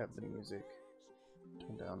because they have the music.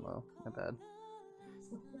 Turned down low. My bad.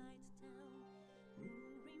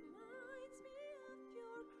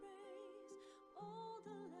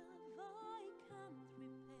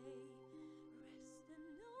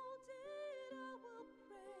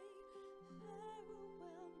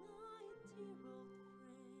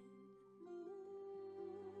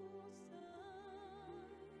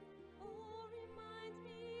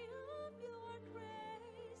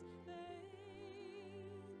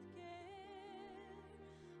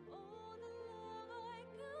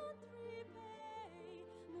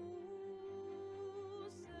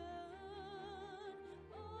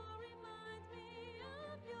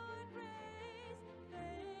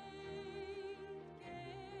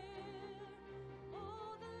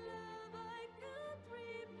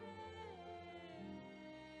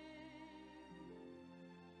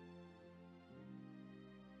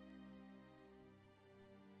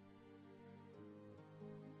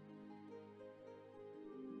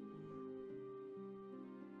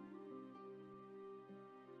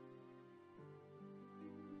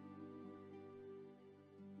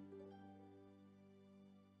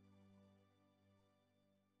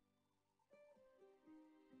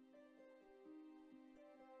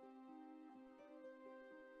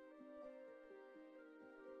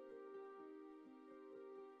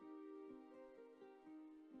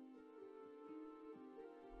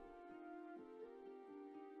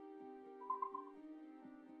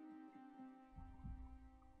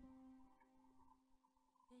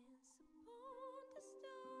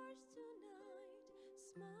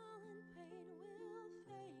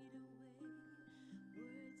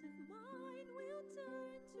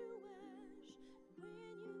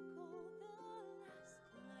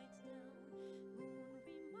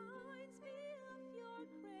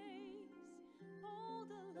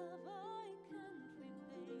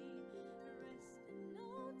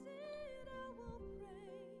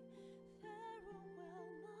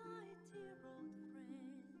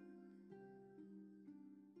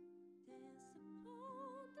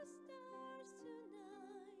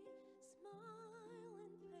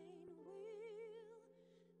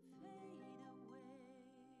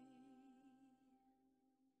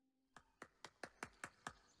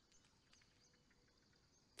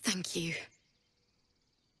 Thank you.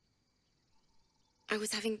 I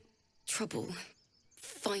was having trouble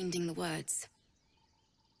finding the words.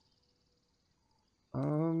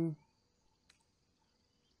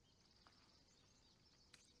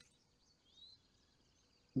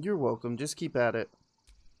 You're welcome. Just keep at it.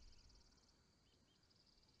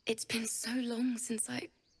 It's been so long since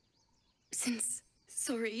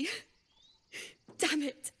sorry. Damn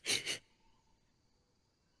it.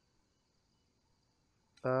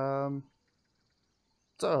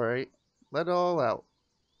 It's alright. Let it all out.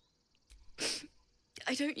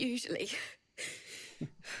 I don't usually.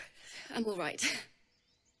 I'm all right.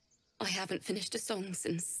 I haven't finished a song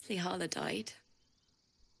since Lihala died.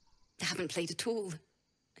 I haven't played at all,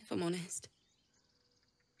 if I'm honest.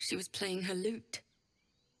 She was playing her lute.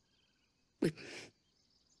 We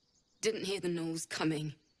didn't hear the gnolls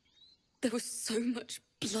coming. There was so much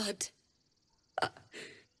blood. I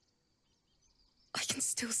can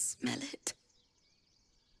still smell it.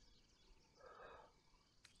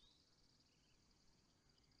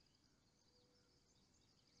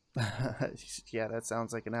 Yeah, that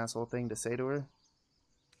sounds like an asshole thing to say to her.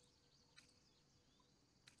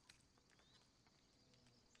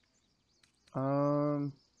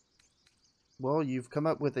 Well, you've come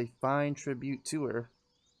up with a fine tribute to her.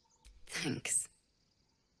 Thanks.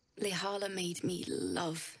 Lihala made me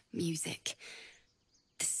love music.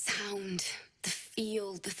 The sound, the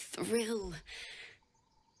feel, the thrill.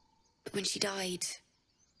 But when she died,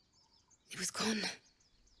 it was gone.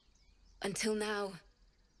 Until now,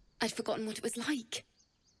 I'd forgotten what it was like.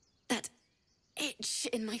 That itch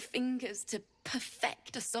in my fingers to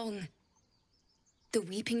perfect a song. The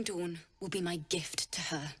Weeping Dawn will be my gift to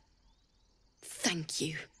her. Thank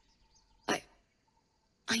you.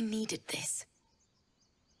 I needed this.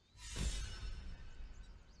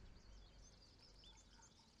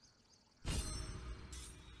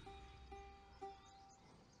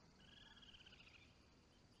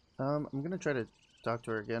 I'm gonna try to talk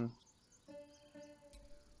to her again.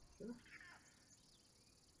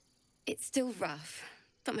 It's still rough,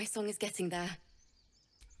 but my song is getting there.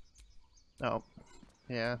 Oh,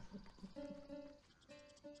 yeah.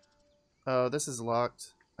 Oh, this is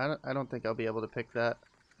locked. I don't think I'll be able to pick that.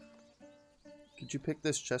 Could you pick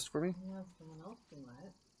this chest for me? Yeah, someone else can let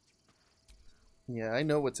it. Yeah, I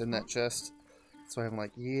know what's in that chest. That's why I'm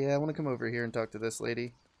like, yeah, I want to come over here and talk to this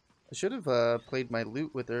lady. I should have played my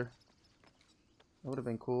lute with her. That would have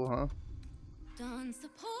been cool, huh? Dance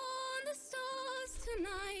upon the stars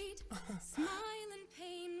tonight. Smile and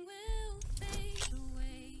pain will fade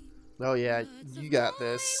away. Oh yeah, you got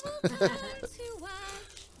this.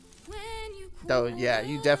 Oh yeah,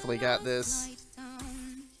 you definitely got this.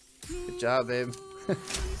 Good job, babe.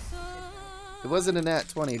 It wasn't a nat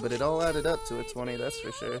 20, but it all added up to a 20, that's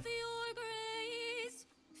for sure.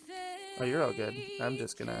 Oh, you're all good. I'm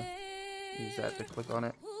just gonna use that to click on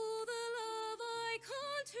it.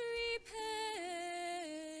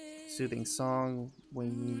 Soothing song.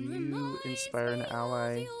 When you inspire an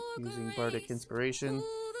ally using Bardic Inspiration,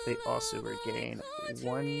 they also regain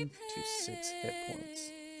 1 to 6 hit points.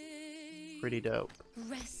 Pretty dope.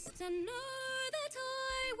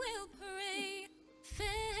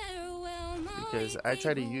 Because I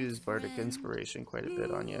try to use Bardic Inspiration quite a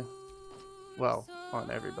bit on you. Well, on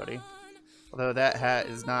everybody. Although that hat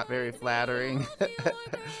is not very flattering. I'm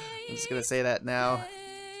just gonna say that now.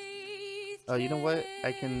 Oh, you know what?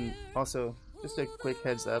 I can also, just a quick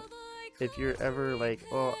heads up, if you're ever like,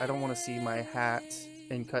 oh, I don't want to see my hat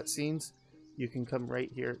in cutscenes, you can come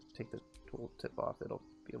right here, take the tooltip off, it'll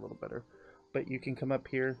be a little better. But you can come up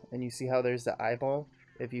here and you see how there's the eyeball?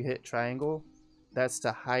 If you hit triangle, that's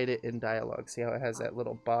to hide it in dialogue. See how it has that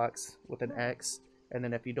little box with an X? And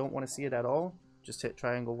then if you don't want to see it at all, just hit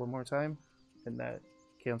triangle one more time, and that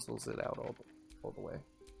cancels it out all the way.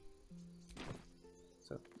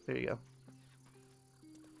 So, there you go.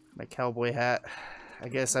 My cowboy hat. I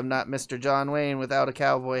guess I'm not Mr. John Wayne without a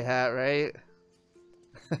cowboy hat, right?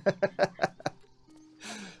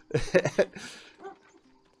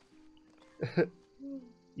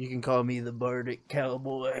 You can call me the Bardic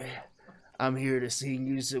Cowboy. I'm here to sing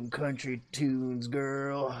you some country tunes,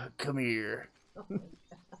 girl. Come here.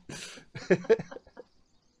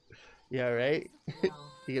 Yeah, right?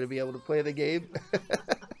 You gonna be able to play the game?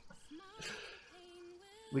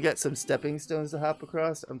 We got some stepping stones to hop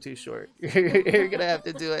across. I'm too short. You're gonna have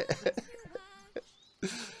to do it.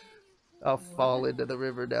 I'll fall into the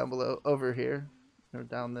river down below. Over here. Or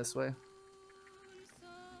down this way.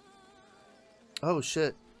 Oh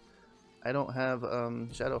shit. I don't have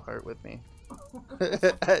Shadowheart with me.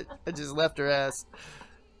 I just left her ass.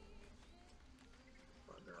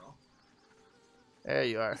 There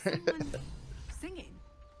you are. Singing.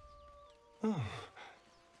 Oh,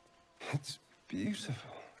 it's beautiful.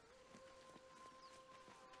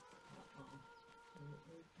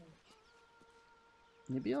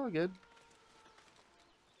 You'll be all good.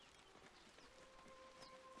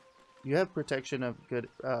 You have protection of good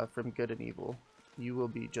from good and evil. You will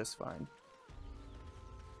be just fine.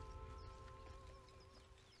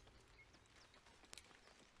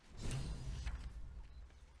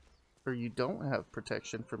 Or you don't have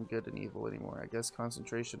protection from good and evil anymore. I guess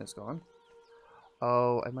concentration is gone.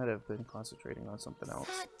 Oh, I might have been concentrating on something else.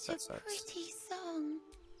 Such That a sucks. pretty song.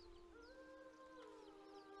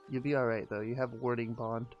 You'll be alright though. You have warding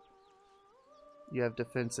bond. You have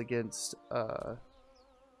defense against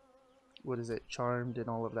what is it? Charmed and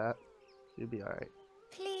all of that. You'll be alright.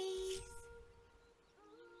 Please.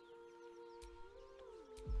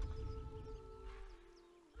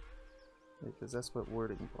 Because that's what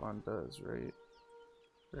warding bond does, right?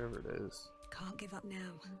 Wherever it is. Can't give up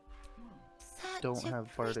now. Such Don't a have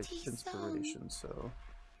bardic pretty inspiration, so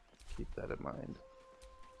keep that in mind.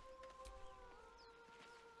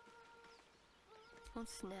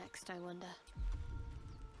 What's next, I wonder?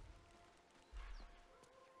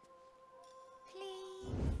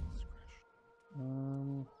 Please.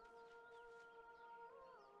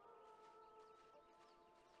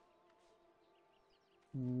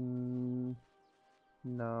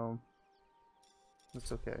 No.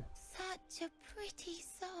 That's okay. Such a pretty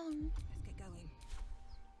song. Let's get going.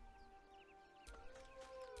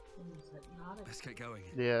 Let's get going.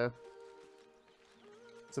 Yeah.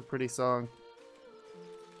 It's a pretty song.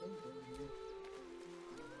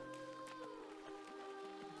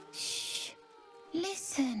 Shh.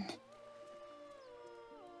 Listen.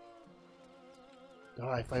 Oh,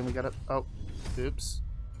 I finally got it. Oh, oops.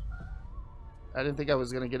 I didn't think I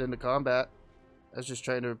was going to get into combat. I was just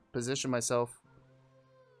trying to position myself.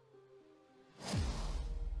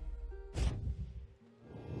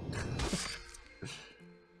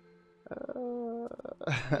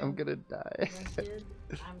 I'm gonna die. Kid,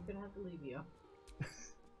 I'm gonna have to leave you.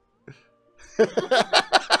 That's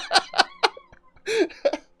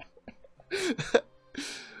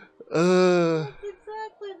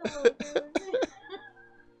exactly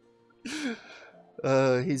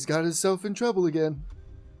the he's got himself in trouble again.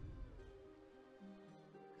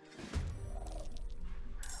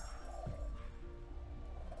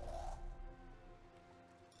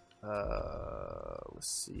 Let's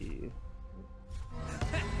see.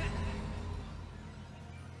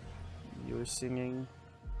 You were singing.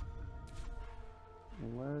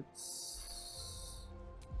 Let's.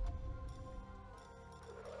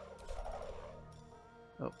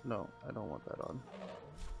 Oh, no, I don't want that on.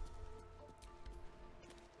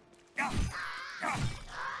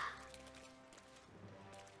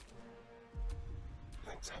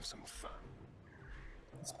 Let's have some fun.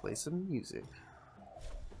 Let's play some music.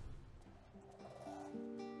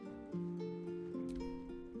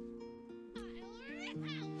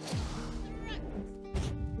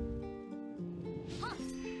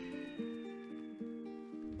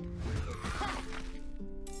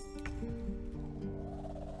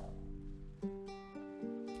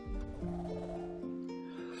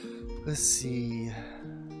 Let's see.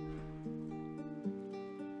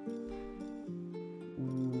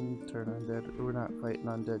 Turn undead. We're not fighting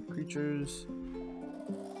undead creatures.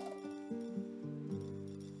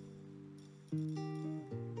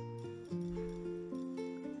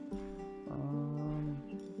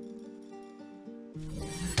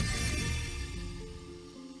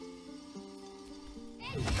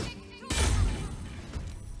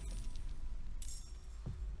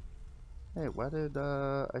 Hey, why did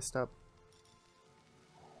I stop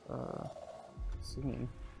singing?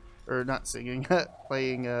 Or not singing,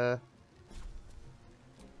 playing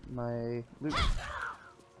my lute.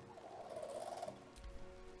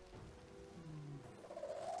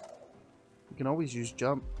 You can always use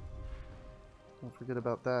jump. Don't forget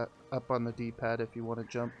about that. Up on the D-pad if you want to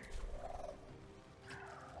jump.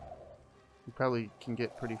 You probably can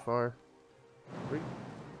get pretty far. Wait.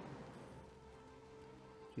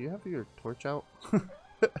 Do you have your torch out? I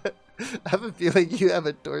have a feeling you have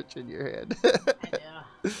a torch in your hand. Yeah.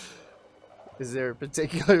 Is there a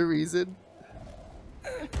particular reason?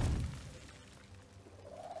 You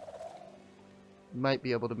might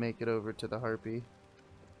be able to make it over to the harpy.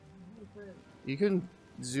 You can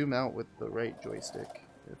zoom out with the right joystick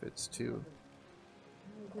if it's too.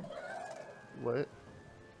 What?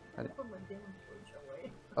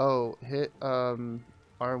 Oh, hit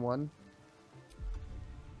R1.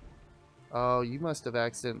 Oh, you must have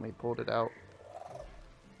accidentally pulled it out.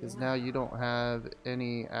 Because now you don't have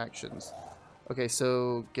any actions. Okay,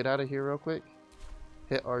 so get out of here real quick.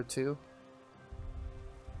 Hit R2.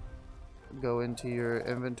 Go into your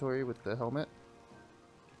inventory with the helmet.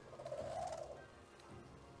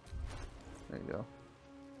 There you go.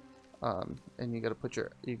 And you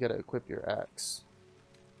gotta equip your axe.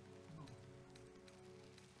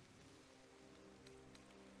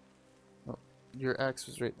 Oh, your axe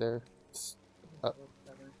was right there. It's up.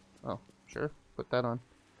 Oh, sure. Put that on.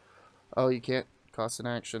 Oh, you can't. Cost an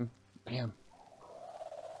action. Bam.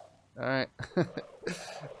 Alright.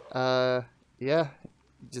 Yeah.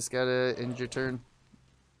 Just gotta end your turn.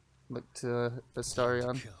 Look to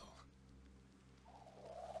Astarion.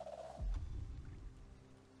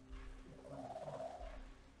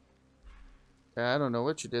 Yeah, I don't know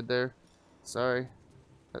what you did there. Sorry.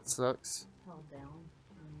 That sucks. Held down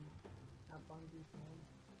and up on D-pad.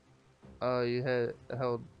 Oh, you had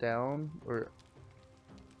held down? Or...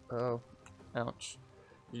 Oh. Ouch.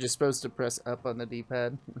 You're just supposed to press up on the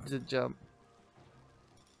D-pad to jump.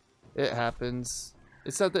 It happens.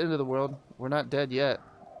 It's not the end of the world. We're not dead yet.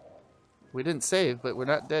 We didn't save, but we're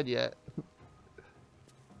not dead yet.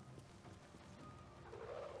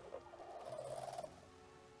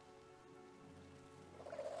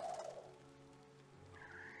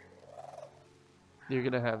 You're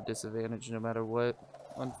gonna have disadvantage no matter what,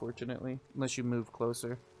 unfortunately. Unless you move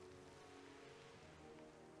closer.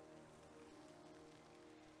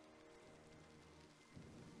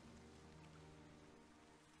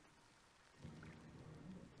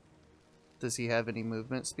 Does he have any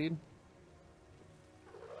movement speed?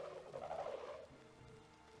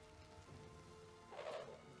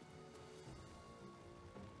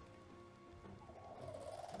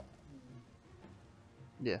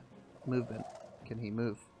 Yeah, movement. Can he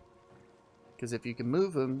move? Because if you can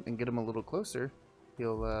move him and get him a little closer, he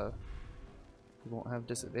won't have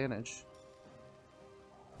disadvantage.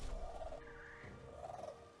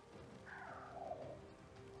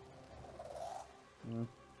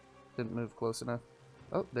 Didn't move close enough.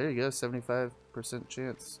 Oh, there you go. 75%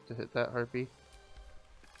 chance to hit that harpy.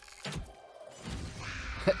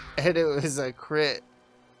 And it was a crit.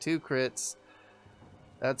 2 crits.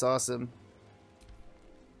 That's awesome.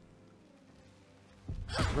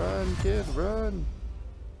 Run, kid, run.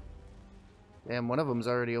 Damn, one of them's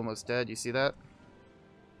already almost dead. You see that?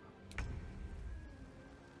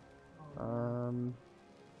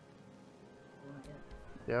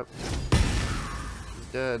 Yep. He's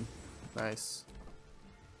dead. Nice.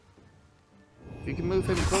 If you can move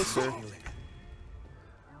him closer.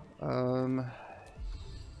 I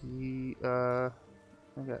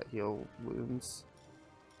got heal wounds.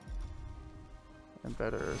 I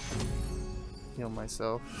better heal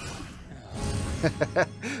myself.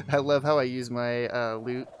 I love how I use my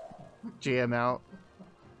loot jam out.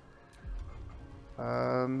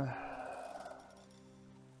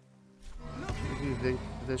 Maybe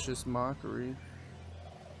vicious mockery.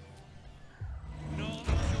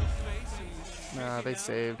 Nah, they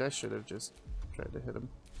saved. I should have just tried to hit him.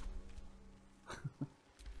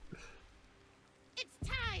 It's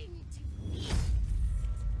time to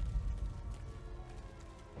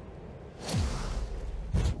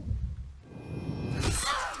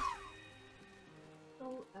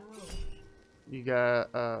You got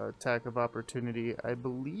attack of opportunity. I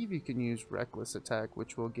believe you can use reckless attack,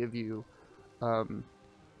 which will give you not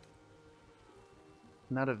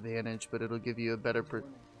advantage, but it'll give you a better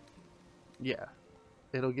yeah,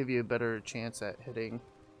 it'll give you a better chance at hitting.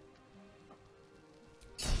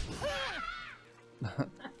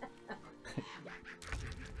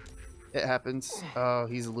 It happens. Oh,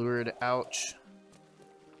 he's lured. Ouch.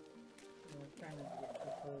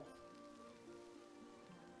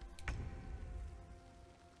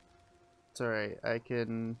 It's alright. I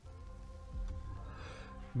can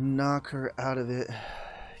knock her out of it.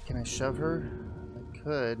 Can I shove her? I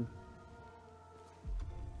could.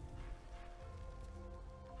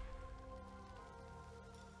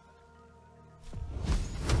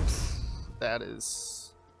 That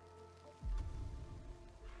is...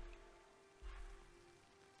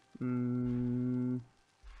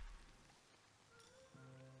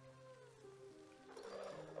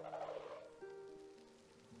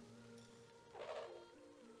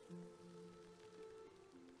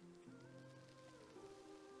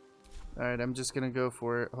 Alright, I'm just gonna go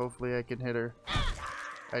for it. Hopefully I can hit her.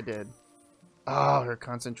 I did. Oh, her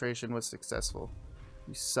concentration was successful.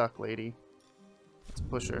 You suck, lady. Let's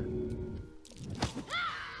push her.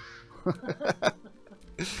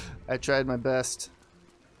 I tried my best.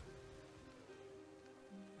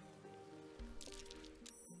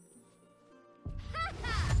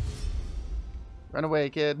 Run away,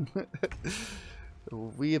 kid.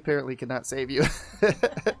 We apparently cannot save you.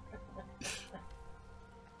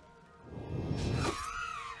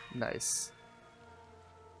 Nice.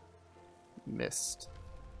 Missed.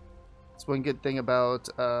 That's one good thing about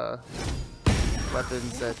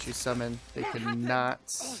weapons that you summon. They cannot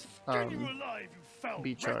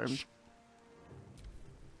be charmed.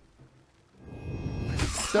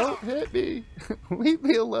 Don't hit me! Leave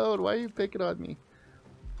me alone. Why are you picking on me?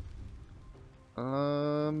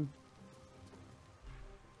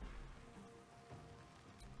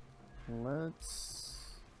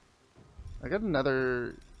 Let's... I got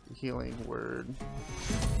another healing word.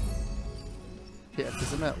 Yeah,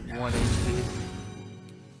 because I'm at 1 HP.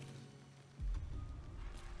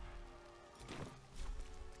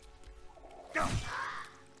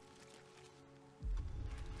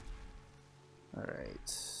 Alright.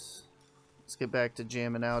 Let's get back to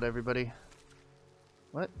jamming out, everybody.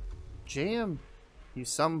 What? Jam? You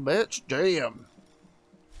some bitch? Jam!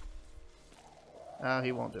 Oh,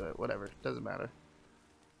 he won't do it. Whatever. Doesn't matter.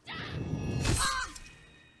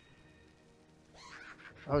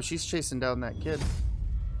 Oh, she's chasing down that kid.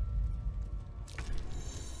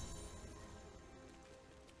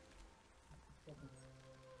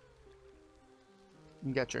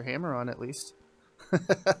 You got your hammer on at least.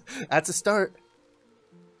 That's a start.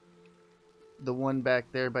 The one back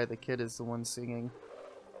there by the kid is the one singing.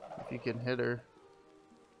 If you can hit her,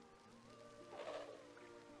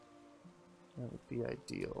 that would be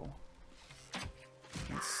ideal.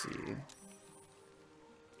 Let's see.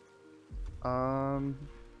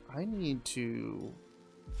 I need to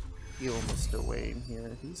heal Mr. Wayne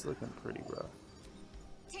here. He's looking pretty rough.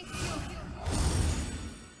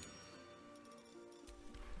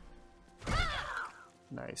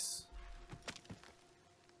 Nice.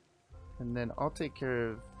 And then I'll take care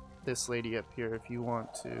of this lady up here if you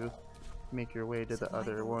want to make your way to the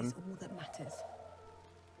other one. All that matters.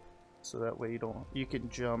 So that way you can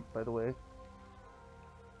jump, by the way.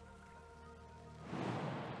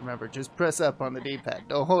 Remember, just press up on the D-pad.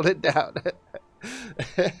 Don't hold it down.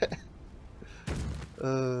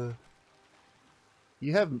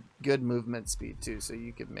 You have good movement speed too, so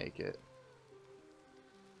you can make it.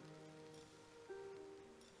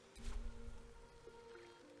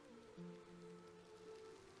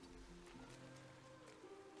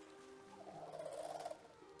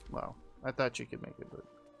 Wow, I thought you could make it, but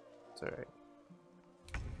it's alright.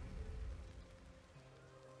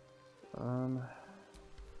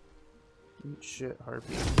 Eat shit,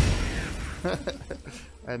 Harpy.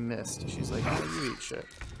 I missed. She's like, oh, you eat shit.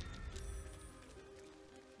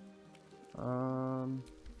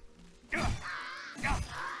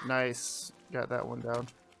 Nice. Got that one down.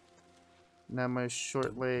 Now my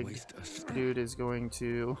short leg dude is going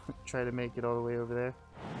to try to make it all the way over there.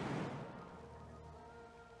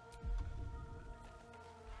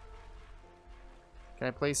 Can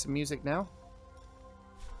I play some music now?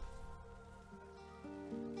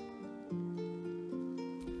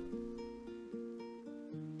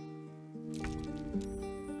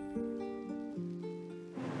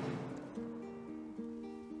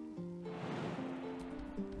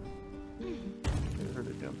 Get her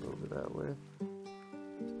to jump over that way.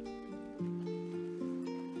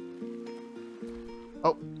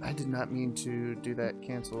 Oh, I did not mean to do that.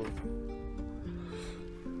 Cancel.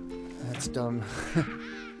 That's dumb.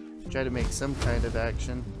 Try to make some kind of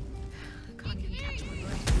action. Can't even catch my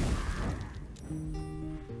breath.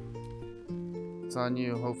 It's on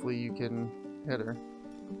you. Hopefully you can hit her.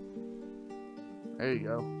 There you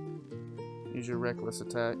go. Use your reckless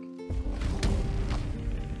attack.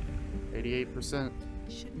 88%.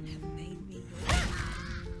 Shouldn't have made me.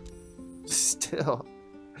 Still.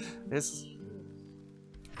 This.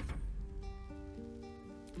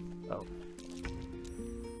 Oh.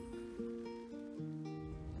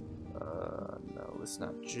 No, let's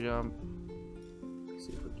not jump.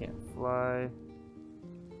 See if we can't fly.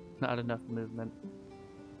 Not enough movement.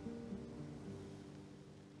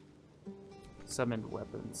 Summoned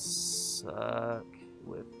weapons suck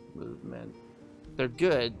with movement. They're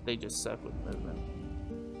good, they just suck with movement.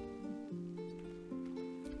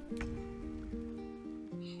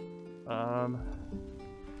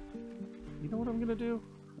 You know what I'm gonna do?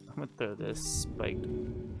 I'm gonna throw this spiked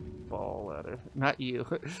ball at her. Not you.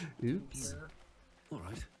 Oops.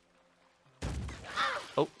 Alright.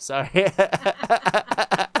 Oh, sorry.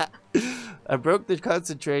 I broke the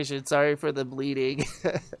concentration. Sorry for the bleeding.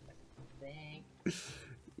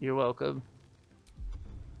 You're welcome.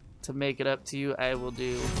 To make it up to you, I will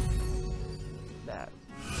do that.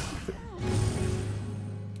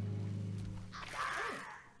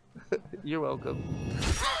 You're welcome.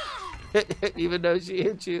 Even though she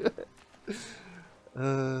hit you.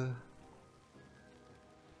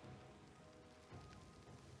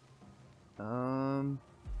 I'm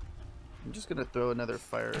just gonna throw another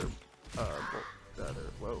fire bolt at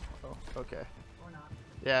her. Whoa. Oh, okay. Or not.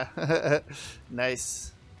 Yeah.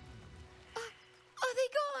 Nice. Are they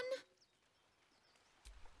gone?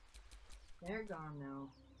 They're gone now.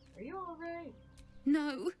 Are you alright?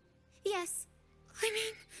 No. Yes. I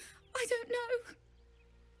mean, I don't know.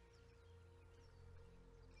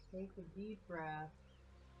 Take a deep breath.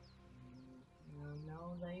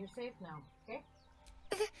 know that you're safe now, okay?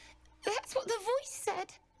 That's what the voice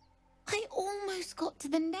said. I almost got to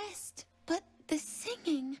the nest, but the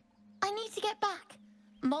singing... I need to get back.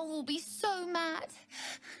 Mole will be so mad.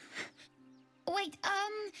 Wait,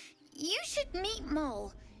 you should meet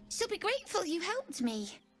Mole. She'll be grateful you helped me.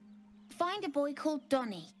 Find a boy called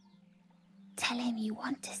Donny. Tell him you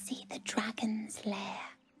want to see the dragon's lair.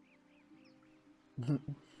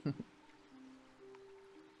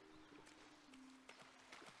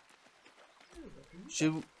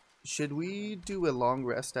 Should we do a long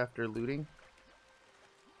rest after looting?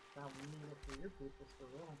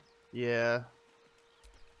 Yeah.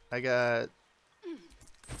 I got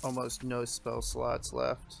almost no spell slots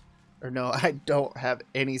left. Or no, I don't have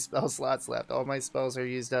any spell slots left. All my spells are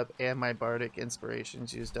used up and my bardic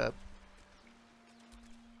inspiration's used up.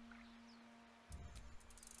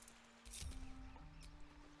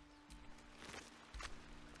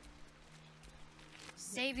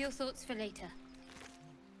 Save your thoughts for later.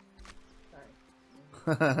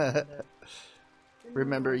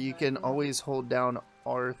 Remember, you can always hold down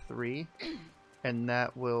R3 and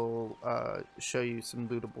that will show you some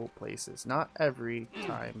lootable places. Not every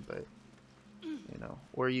time, but you know.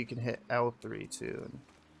 Or you can hit L3 too and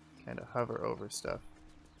kind of hover over stuff.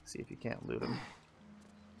 See if you can't loot them.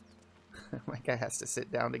 My guy has to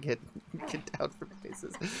sit down to get down for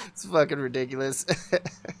places. It's fucking ridiculous.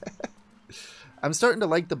 I'm starting to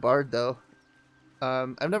like the Bard though.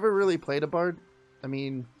 I've never really played a Bard. I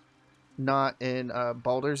mean, not in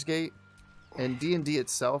Baldur's Gate. In D&D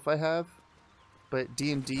itself I have. But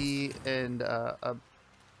D&D and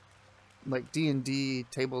like D&D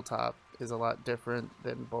tabletop is a lot different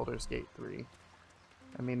than Baldur's Gate 3.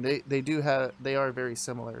 I mean, they are very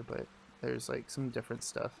similar, but there's like some different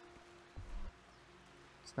stuff.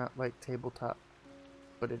 It's not like tabletop,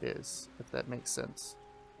 but it is, if that makes sense.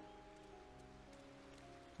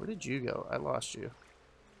 Where did you go? I lost you.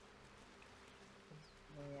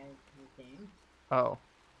 Oh,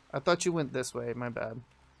 I thought you went this way. My bad.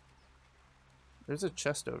 There's a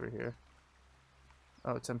chest over here.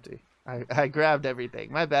 Oh, it's empty. I grabbed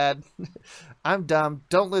everything. My bad. I'm dumb.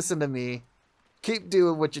 Don't listen to me. Keep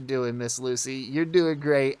doing what you're doing, Miss Lucy. You're doing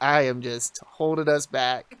great. I am just holding us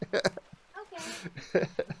back. Okay.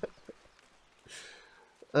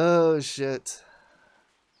 Oh, shit.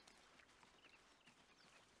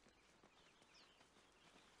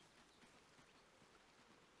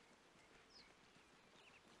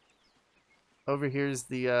 Over here's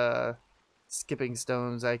the skipping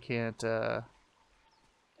stones I can't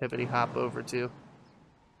hippity hop over to.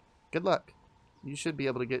 Good luck. You should be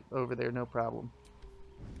able to get over there, no problem.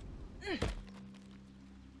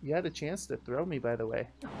 You had a chance to throw me, by the way.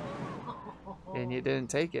 And you didn't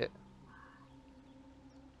take it.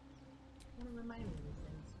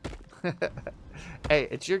 Hey,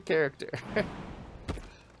 it's your character.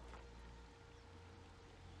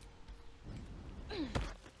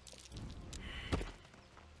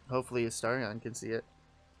 Hopefully Astarion can see it.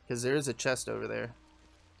 Because there is a chest over there.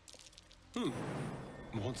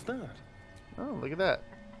 What's that? Oh, look at that.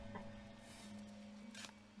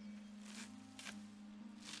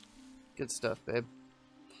 Good stuff, babe.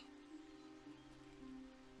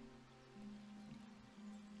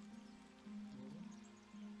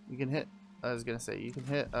 You can hit, I was gonna say, you can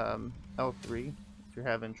hit L3 if you're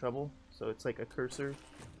having trouble. So it's like a cursor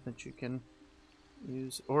that you can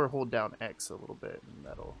use, or hold down X a little bit and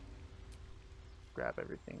that'll grab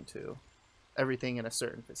everything too. Everything in a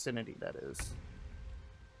certain vicinity, that is.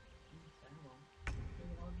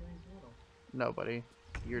 No, buddy.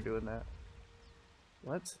 You're doing that.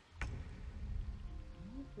 What?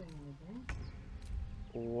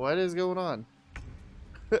 What is going on?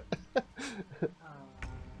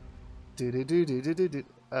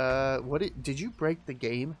 What did you break the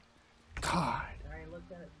game? God. Sorry, I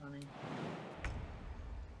looked at it funny.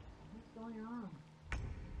 What's going on?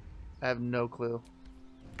 I have no clue.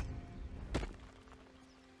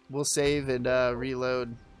 We'll save and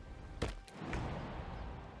reload.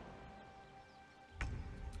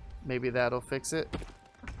 Maybe that'll fix it.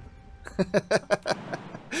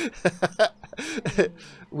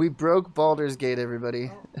 We broke Baldur's Gate,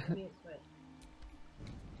 everybody.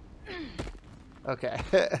 Okay.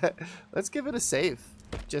 Let's give it a save.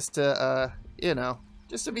 Just to, you know,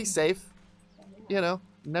 just to be safe. You know,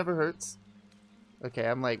 never hurts. Okay,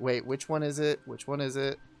 I'm like, wait, which one is it? Which one is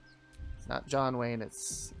it? It's not John Wayne,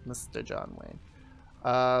 it's Mr. John Wayne.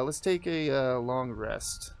 Let's take a long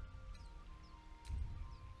rest.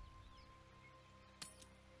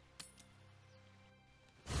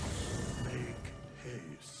 Make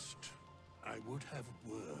haste. I would have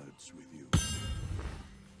words with you.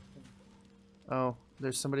 Oh,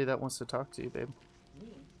 there's somebody that wants to talk to you, babe. Me?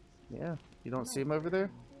 Yeah, you don't see him over there?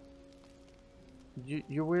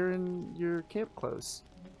 You're wearing your camp clothes.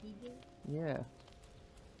 Yeah.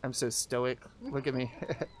 I'm so stoic. Look at me.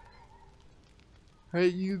 Hey,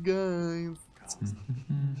 you guys.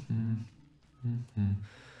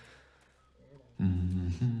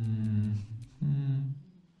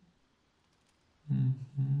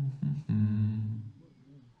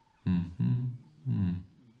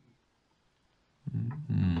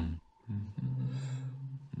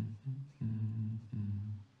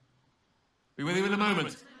 Be with you in a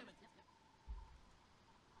moment.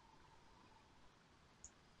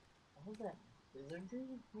 All that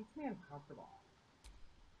wizardry makes me uncomfortable.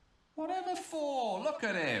 Whatever for? Look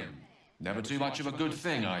at him. Never too much of a good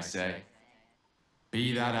thing, I say.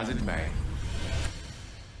 Be that as it may.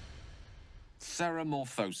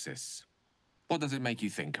 Ceramorphosis. What does it make you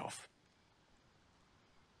think of?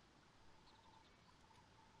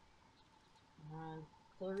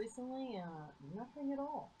 Till recently, nothing at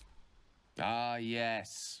all. Ah,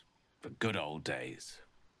 yes. The good old days.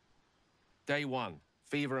 Day 1,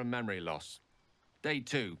 fever and memory loss. Day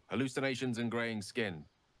 2, hallucinations and graying skin.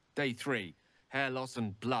 Day 3, hair loss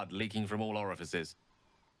and blood leaking from all orifices.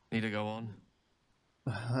 Need to go on?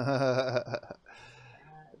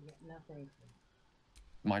 Nothing.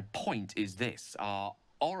 My point is this. Our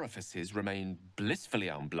orifices remain blissfully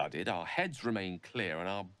unblooded, our heads remain clear, and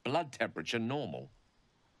our blood temperature normal.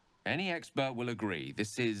 Any expert will agree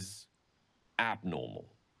this is abnormal.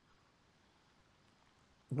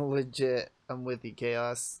 Legit, I'm with you,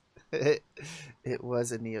 Chaos. It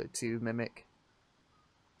was a Neo 2 mimic.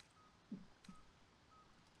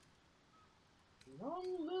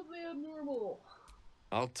 Long live the abnormal.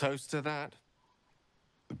 I'll toast to that.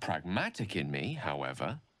 The pragmatic in me,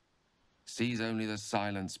 however, sees only the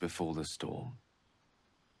silence before the storm.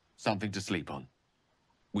 Something to sleep on.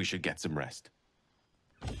 We should get some rest.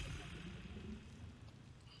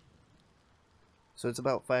 So it's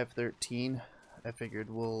about 5:13. I figured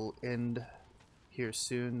we'll end here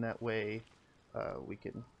soon. That way we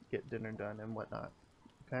can get dinner done and whatnot.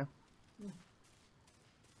 Okay?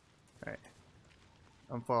 Alright.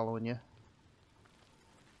 I'm following you.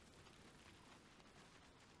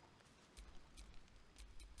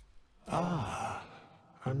 Ah,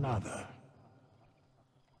 another.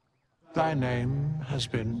 Thy name has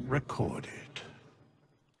been recorded.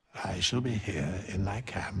 I shall be here in thy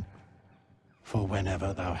camp for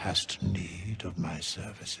whenever thou hast need of my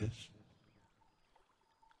services.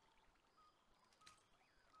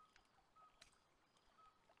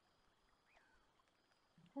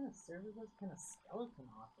 What kind of services can a skeleton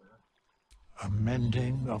offer? A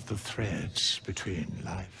mending of the threads between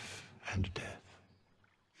life and death.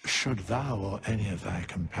 Should thou or any of thy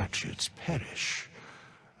compatriots perish,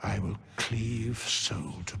 I will cleave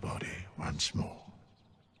soul to body once more.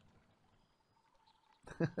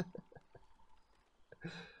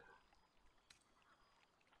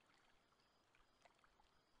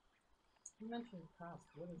 You mentioned cost.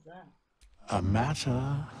 What is that? A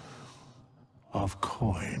matter of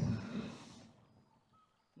coin.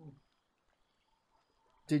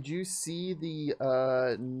 Did you see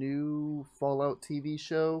the new Fallout TV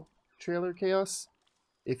show trailer, Chaos?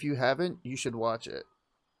 If you haven't, you should watch it.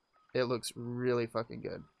 It looks really fucking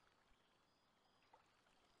good.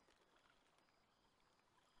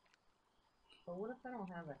 But what if I don't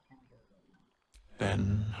have that kind of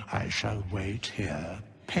Then I shall wait here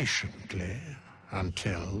patiently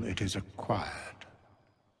until it is acquired.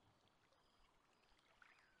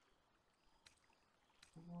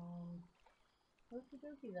 Okie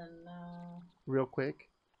dokie then. Real quick,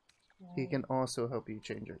 he can also help you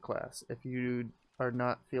change your class. If you are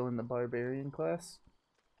not feeling the barbarian class,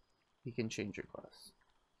 he can change your class.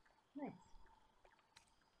 Nice.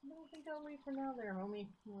 I don't think I'll leave for now there, homie.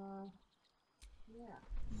 Yeah.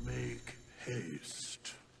 Make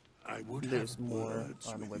haste. I would There's have more words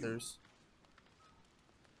on with Withers.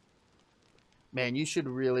 Man, you should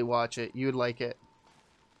really watch it. You'd like it.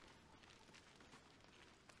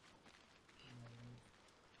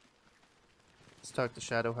 Let's talk to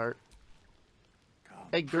Shadowheart.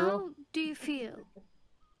 Hey, girl. How do you feel?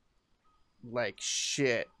 Like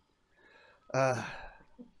shit. I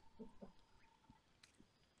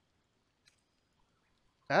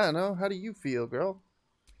don't know. How do you feel, girl?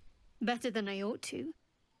 Better than I ought to.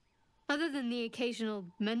 Other than the occasional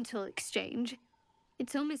mental exchange,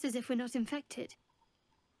 it's almost as if we're not infected.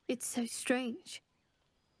 It's so strange.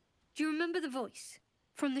 Do you remember the voice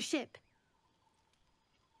from the ship?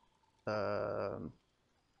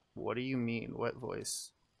 What do you mean? What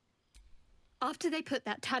voice? After they put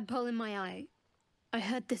that tadpole in my eye, I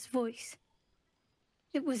heard this voice.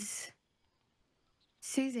 It was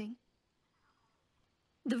soothing.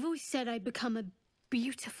 The voice said I'd become a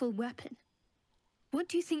beautiful weapon. What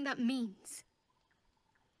do you think that means?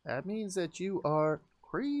 That means that you are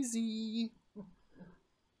crazy.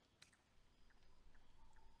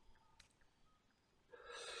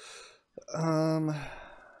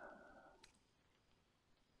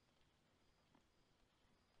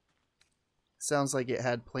 Sounds like it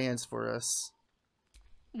had plans for us.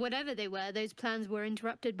 Whatever they were, those plans were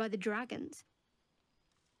interrupted by the dragons.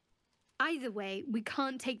 Either way, we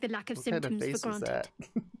can't take the lack of symptoms for granted.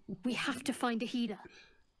 We have to find a healer.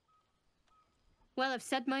 Well, I've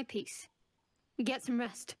said my piece. Get some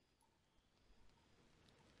rest.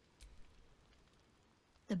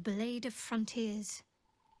 The Blade of Frontiers.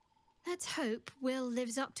 Let's hope Will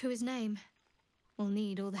lives up to his name. We'll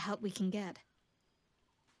need all the help we can get.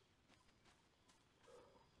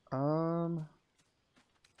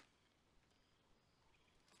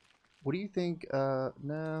 What do you think?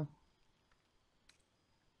 No.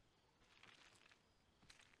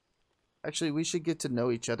 Actually, we should get to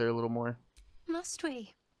know each other a little more. Must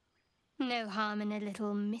we? No harm in a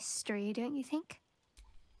little mystery, don't you think?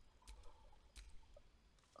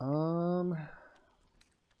 If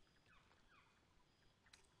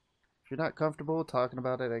you're not comfortable talking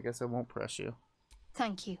about it, I guess I won't press you.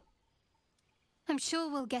 Thank you. I'm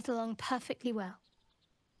sure we'll get along perfectly well.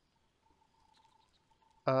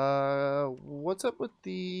 What's up with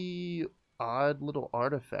the odd little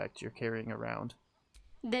artifact you're carrying around?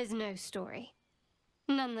 There's no story.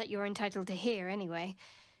 None that you're entitled to hear, anyway.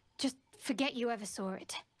 Just forget you ever saw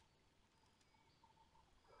it.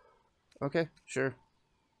 Okay, sure.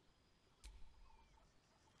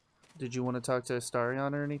 Did you want to talk to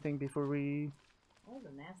Astarion or anything before we... That was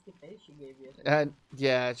a nasty face she gave you. And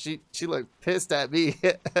yeah, she looked pissed at me.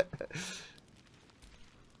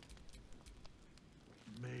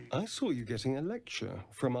 I saw you getting a lecture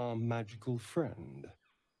from our magical friend.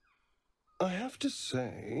 I have to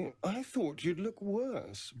say, I thought you'd look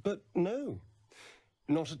worse, but no.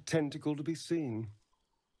 Not a tentacle to be seen.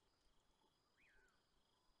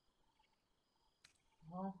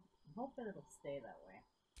 Well, I'm hoping it'll stay that way.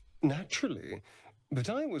 Naturally, but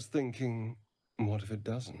I was thinking, what if it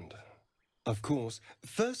doesn't? Of course,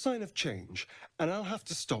 first sign of change, and I'll have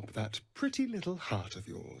to stop that pretty little heart of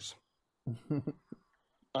yours.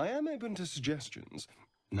 I am open to suggestions.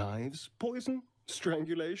 Knives, poison,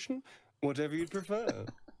 strangulation, whatever you'd prefer.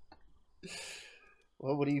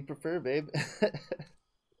 Well, what do you prefer, babe?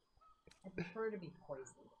 I prefer to be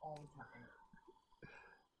poisoned all the time.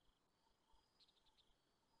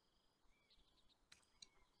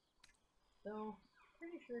 So,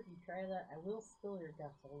 pretty sure if you try that, I will spill your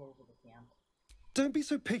guts all over the camp. Don't be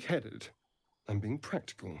so pig-headed. I'm being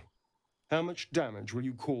practical. How much damage will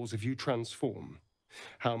you cause if you transform?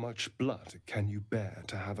 How much blood can you bear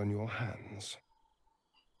to have on your hands?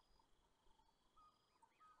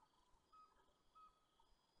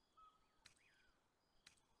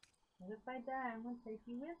 What if I die? I'm gonna take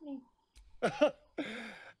you with me.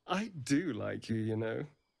 I do like you, you know.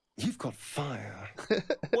 You've got fire.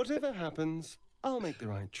 Whatever happens, I'll make the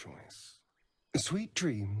right choice. Sweet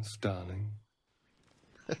dreams, darling.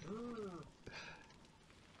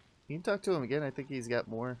 You can talk to him again. I think he's got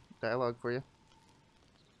more dialogue for you.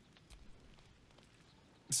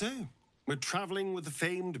 So, we're traveling with the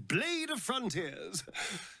famed Blade of Frontiers.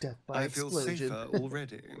 Death by I feel explosion. safer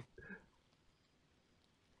already.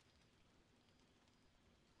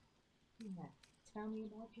 Tell me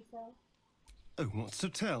about yourself. Oh, what's to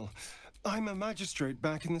tell? I'm a magistrate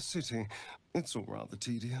back in the city. It's all rather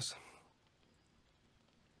tedious.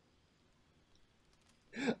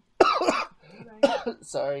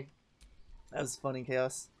 Sorry. That was funny,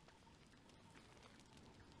 Chaos.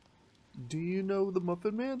 Do you know the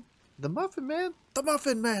Muffin Man? The Muffin Man? The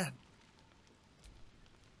Muffin Man!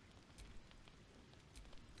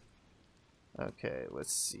 Okay,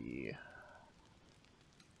 let's see.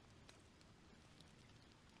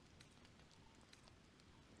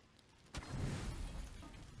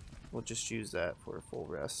 We'll just use that for a full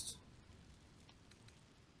rest.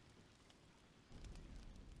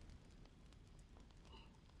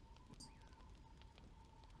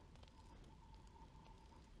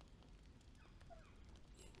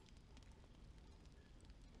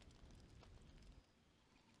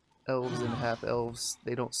 Elves and half-elves,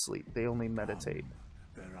 they don't sleep, they only meditate.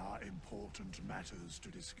 There are important matters to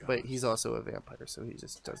discuss. But he's also a vampire, so he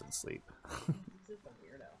just doesn't sleep. He's just a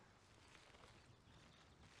weirdo.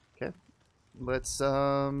 Okay. Let's,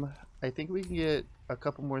 I think we can get a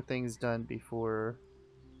couple more things done before,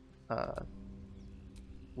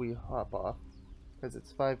 we hop off. Because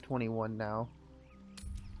it's 5:21 now.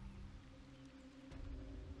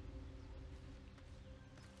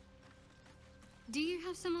 Do you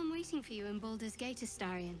have someone waiting for you in Baldur's Gate,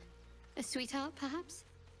 Astarion? A sweetheart, perhaps?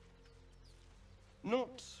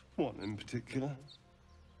 Not one in particular.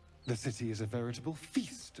 The city is a veritable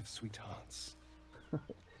feast of sweethearts.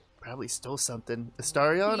 Probably stole something.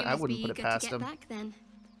 Astarion? You I must wouldn't be put it eager past to get him. back then.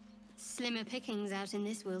 Slimmer pickings out in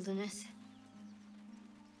this wilderness.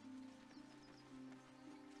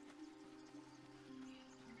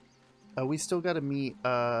 We still got to meet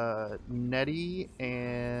Nettie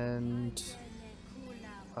and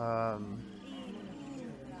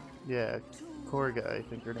yeah, Korga, I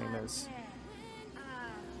think her name is.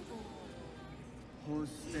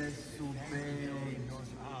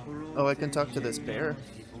 Oh, I can talk to this bear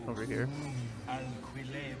over here.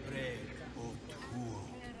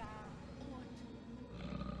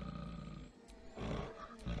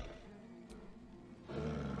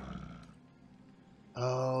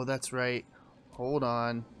 Oh, that's right. Hold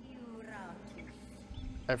on.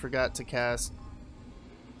 I forgot to cast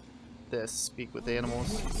this, Speak with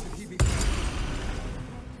Animals.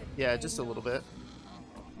 Yeah, just a little bit.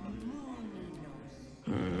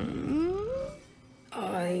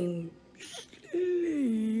 I'm sleeping.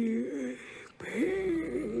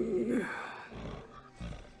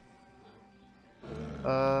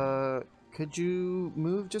 Could you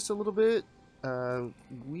move just a little bit?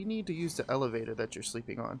 We need to use the elevator that you're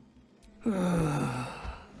sleeping on.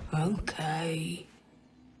 Okay.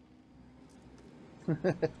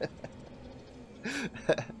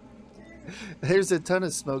 There's a ton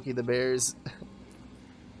of Smokey the Bears.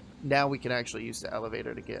 Now we can actually use the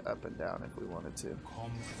elevator to get up and down if we wanted to.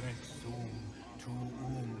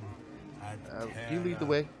 You lead the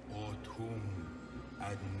way.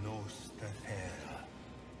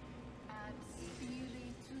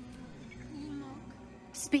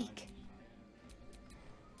 Speak.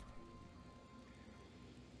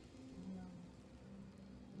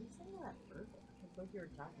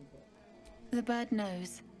 The bird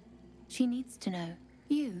knows. She needs to know.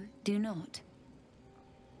 You do not.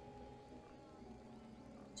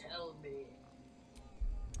 Tell me.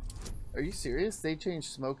 Are you serious? They changed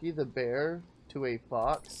Smokey the Bear to a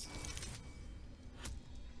fox?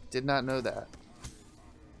 Did not know that.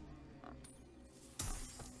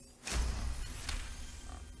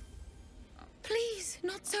 Please,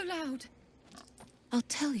 not so loud. I'll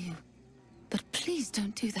tell you, but please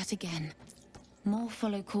don't do that again. More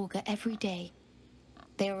follow Korga every day.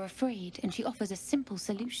 They are afraid, and she offers a simple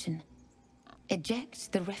solution.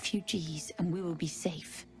 Eject the refugees, and we will be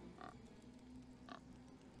safe.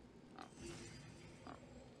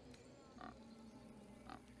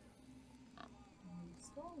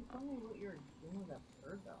 Still tell me what you're doing with that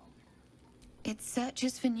bird, though. It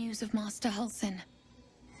searches for news of Master Halsin.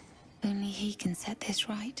 Only he can set this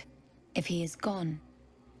right. If he is gone,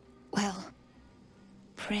 well,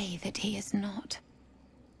 pray that he is not.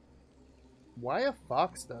 Why a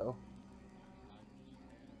fox, though?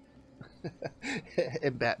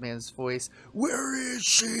 In Batman's voice, where is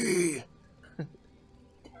she?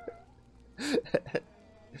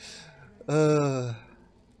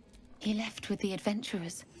 He left with the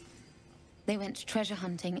adventurers. They went treasure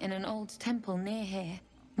hunting in an old temple near here.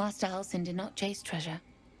 Master Halsin did not chase treasure.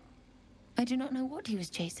 I do not know what he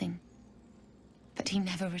was chasing, but he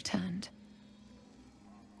never returned.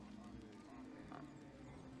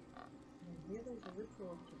 The other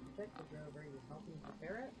ritual to protect the grove. Are you helping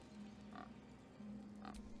prepare it?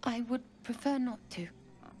 I would prefer not to,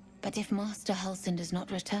 but if Master Halsin does not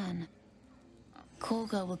return,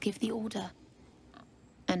 Korga will give the order,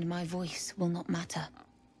 and my voice will not matter.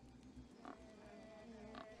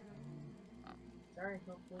 Sorry,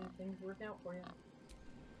 hopefully things work out for you.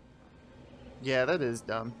 Yeah, that is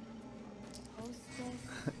dumb.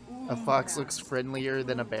 A fox looks friendlier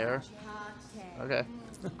than a bear. Okay.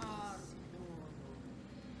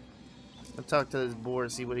 I'll talk to this boar,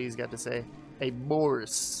 see what he's got to say. Hey,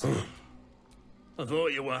 boars. I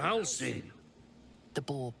thought you were Halsin. The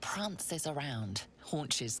boar prances around,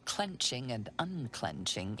 haunches clenching and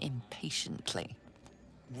unclenching impatiently.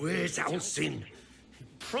 Where's Halsin? He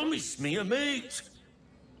promised me a mate.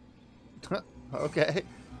 Okay.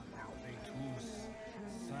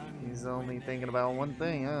 He's only thinking about one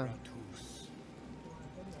thing, huh?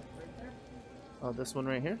 Oh, this one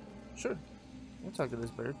right here? Sure. We'll talk to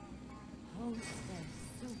this bird.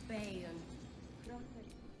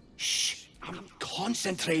 Shh, I'm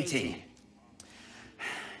concentrating.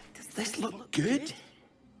 Does this look good?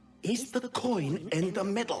 Is the coin in the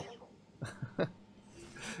middle?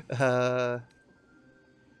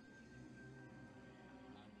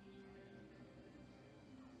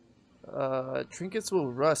 Trinkets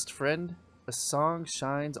will rust, friend. A song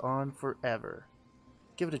shines on forever.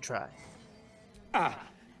 Give it a try.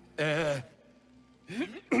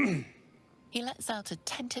 He lets out a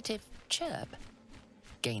tentative chirp.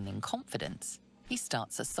 Gaining confidence, he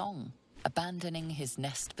starts a song, abandoning his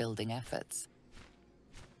nest-building efforts.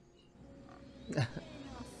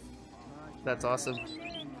 That's awesome.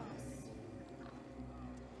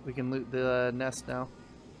 We can loot the nest now.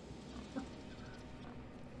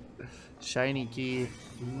 Shiny key.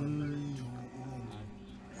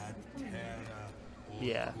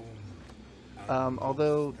 Yeah.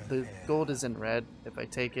 Although the gold is in red, if I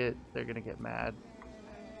take it, they're gonna get mad.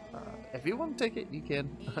 If you want to take it, you can.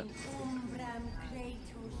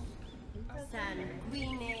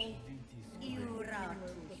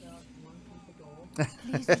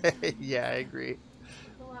 Yeah, I agree.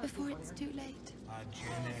 Before it's too late.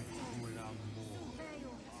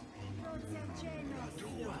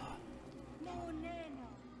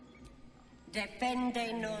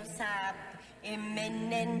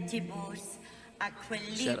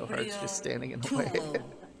 Shadowheart's just standing in the way.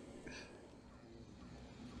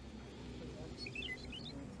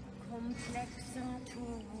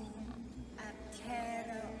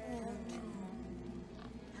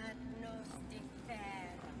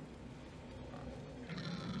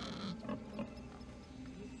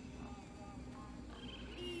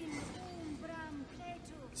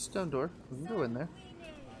 Stone door. We can go in there.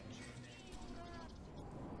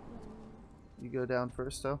 You go down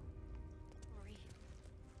first, though.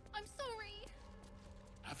 I'm sorry.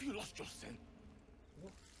 Have you lost your scent?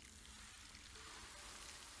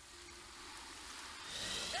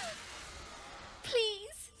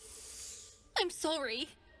 Please. I'm sorry.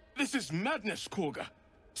 This is madness, Korga.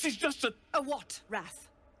 She's just a... A what, Wrath?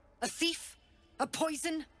 A thief? A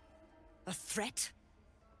poison? A threat?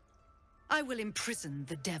 I will imprison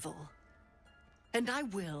the devil. And I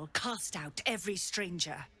will cast out every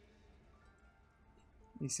stranger.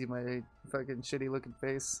 You see my fucking shitty looking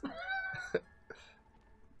face?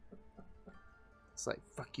 It's like,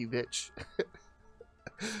 fuck you, bitch.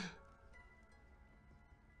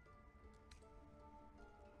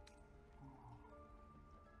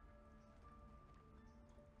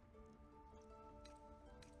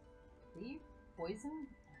 Thief? Poison?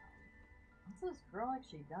 What's this girl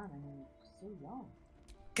actually done? I mean, she's so young.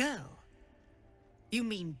 Girl? You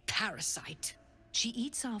mean parasite? She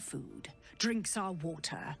eats our food, drinks our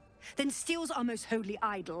water, then steals our most holy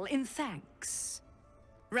idol in thanks.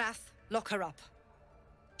 Wrath, lock her up.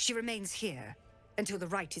 She remains here until the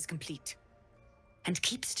rite is complete. And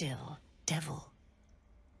keep still, devil.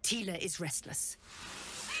 Tila is restless.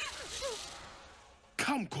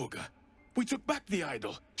 Come, Korga. We took back the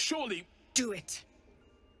idol. Surely... Do it.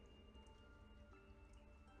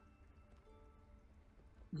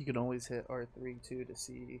 You can always hit R3 too to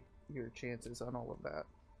see your chances on all of that.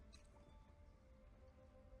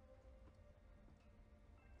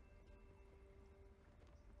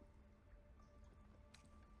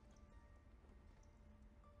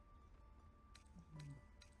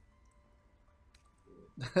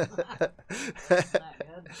 That's not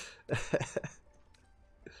good. I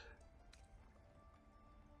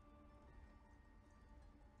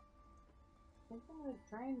think I'm gonna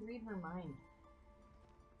try and read her mind.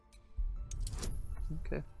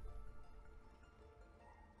 Okay.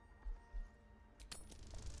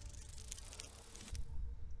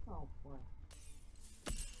 Oh boy.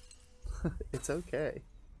 It's okay.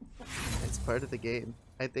 It's part of the game.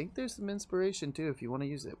 I think there's some inspiration too if you want to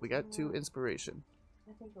use it. We got 2 inspiration.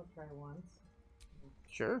 I think I'll try once.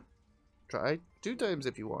 Sure. Try 2 times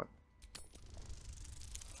if you want.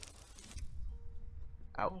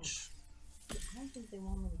 Ouch. I don't think they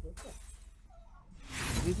want me to get this.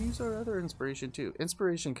 We've used our other inspiration too.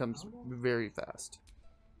 Inspiration comes very fast.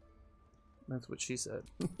 That's what she said.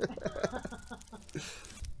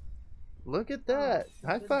 Look at that.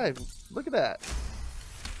 High five. Look at that.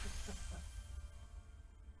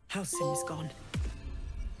 Halcyon is gone.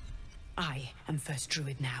 I am first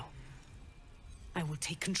druid now. I will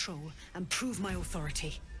take control and prove my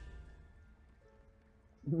authority.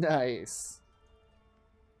 Nice.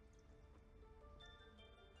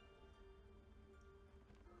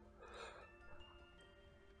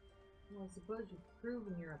 Well, I suppose you've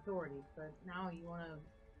proven your authority, but now you want to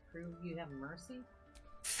prove you have mercy?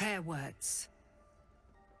 Fair words.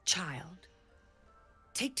 Child,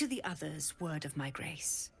 take to the others word of my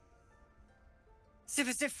grace.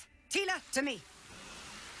 Sif, Tila, to me!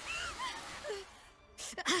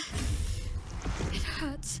 It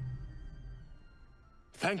hurts.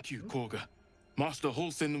 Thank you, Korga. Master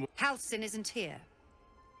Halsin... Halcyon isn't here.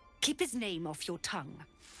 Keep his name off your tongue,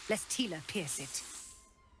 lest Tila pierce it.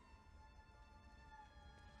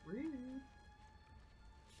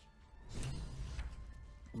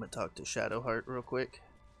 gonna talk to Shadowheart real quick.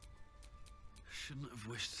 Shouldn't have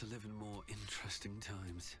wished to live in more interesting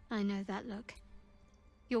times. I know that look.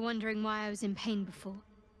 You're wondering why I was in pain before.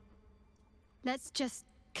 Let's just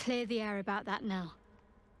clear the air about that now.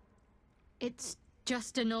 It's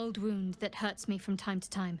just an old wound that hurts me from time to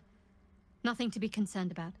time. Nothing to be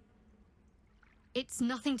concerned about. It's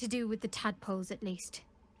nothing to do with the tadpoles, at least,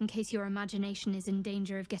 in case your imagination is in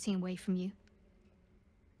danger of getting away from you.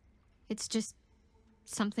 It's just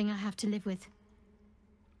something I have to live with.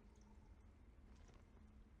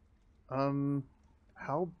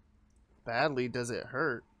 How badly does it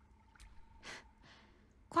hurt?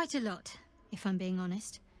 Quite a lot, if I'm being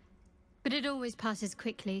honest. But it always passes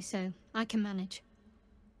quickly, so I can manage.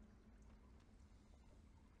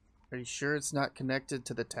 Are you sure it's not connected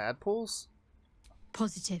to the tadpoles?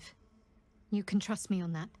 Positive. You can trust me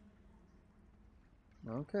on that.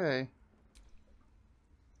 Okay.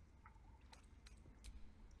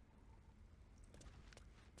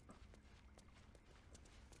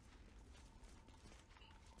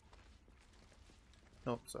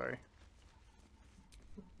 Oh, sorry.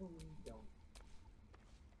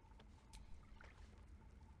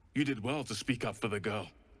 You did well to speak up for the girl.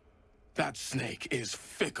 That snake is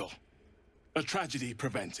fickle. A tragedy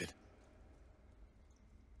prevented.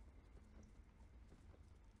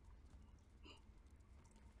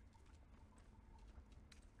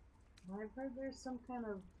 I've heard there's some kind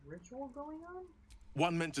of ritual going on?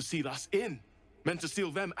 One meant to seal us in, meant to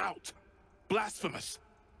seal them out. Blasphemous.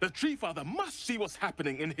 The Tree Father must see what's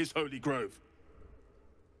happening in his holy grove.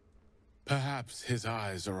 Perhaps his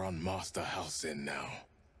eyes are on Master Halsin now.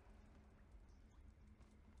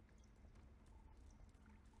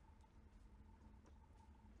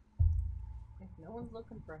 If no one's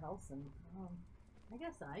looking for Halsin, I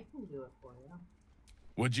guess I can do it for you.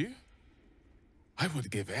 Would you? I would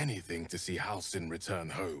give anything to see Halsin return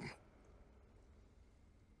home.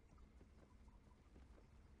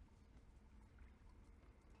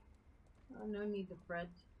 Oh, no need to fret.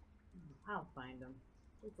 I'll find him.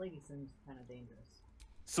 This lady seems kind of dangerous.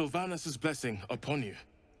 Sylvanus' blessing upon you,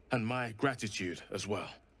 and my gratitude as well.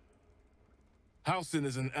 Halsin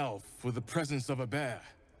is an elf with the presence of a bear.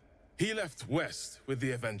 He left west with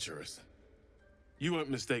the adventurers. You won't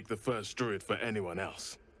mistake the first druid for anyone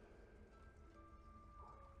else.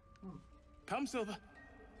 Come, Silver.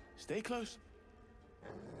 Stay close.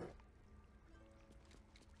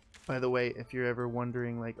 By the way, if you're ever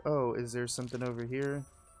wondering, like, oh, is there something over here?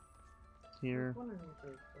 Here?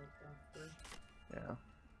 Yeah.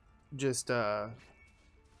 Just,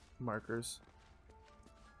 markers.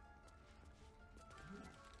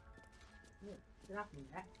 Get off me,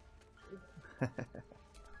 Mac.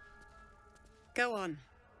 Go on.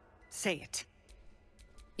 Say it.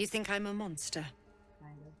 You think I'm a monster?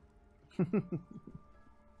 Kind of.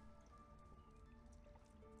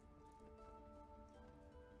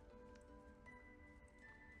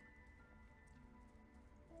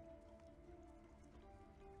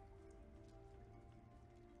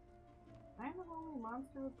 I'm the only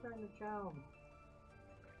monster with trying to child.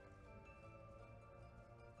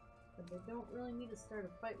 But they don't really need to start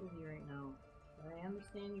a fight with you right now. But I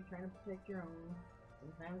understand you're trying to protect your own.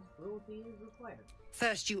 Sometimes cruelty is required.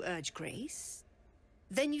 First you urge grace,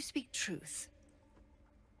 then you speak truth.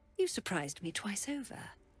 You surprised me twice over.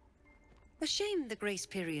 A shame the grace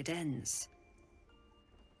period ends.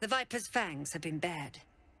 The Viper's fangs have been bared.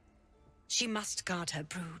 She must guard her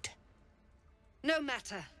brood. No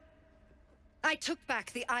matter. I took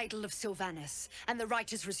back the idol of Sylvanus, and the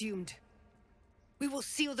rite is resumed. We will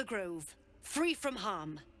seal the grove, free from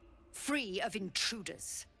harm, free of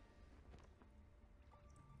intruders.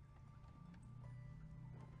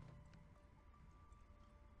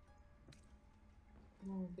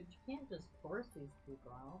 But you can't just force these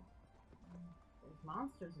people out. There's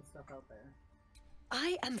monsters and stuff out there.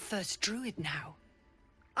 I am First Druid now.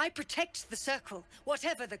 I protect the Circle,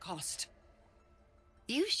 whatever the cost.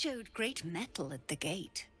 You showed great mettle at the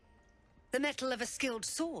gate. The mettle of a skilled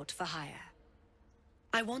sword for hire.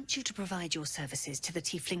 I want you to provide your services to the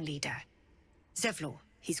Tiefling leader. Zevlor,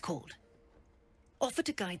 he's called. Offer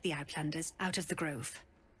to guide the Outlanders out of the grove.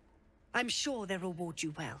 I'm sure they'll reward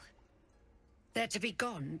you well. They're to be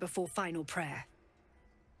gone before final prayer.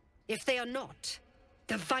 If they are not,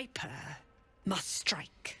 the Viper must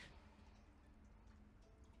strike.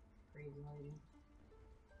 Crazy lady.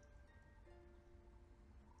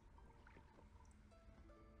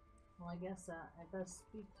 Well, I guess I best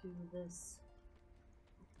speak to this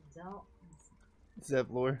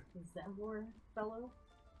Zevlor. Zevlor fellow.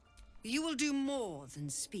 You will do more than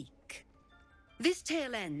speak. This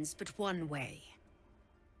tale ends but one way.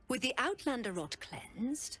 With the Outlander rot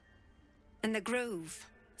cleansed, and the grove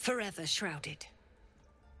forever shrouded.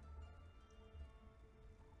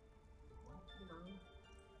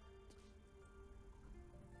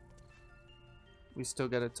 We still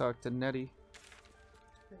gotta talk to Nettie.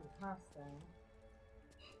 Pretty hostile.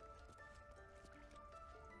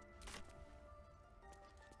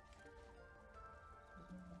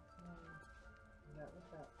 Is that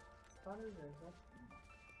what that spotted, or is that?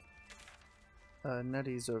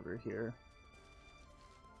 Nettie's over here.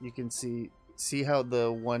 You can see how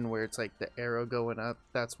the one where it's like the arrow going up,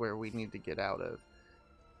 that's where we need to get out of.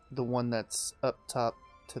 The one that's up top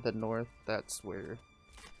to the north, that's where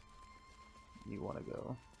you want to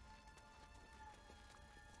go.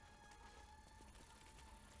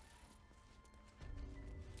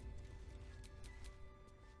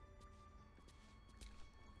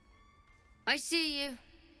 I see you.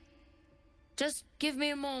 Just give me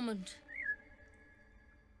a moment.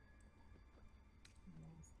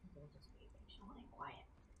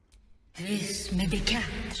 This may be cat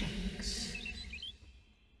tricks.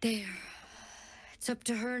 There. It's up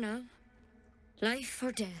to her now. Life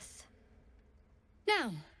or death.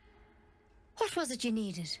 Now, what was it you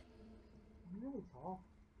needed? I'm really tall.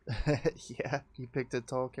 Yeah, you picked a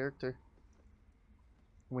tall character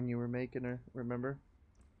when you were making her, remember?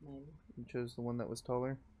 Maybe. You chose the one that was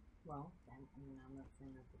taller. Well, I mean, I'm not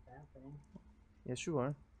saying that's a bad thing. Yes, you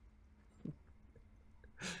are.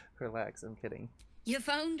 Relax, I'm kidding. You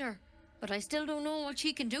found her, but I still don't know what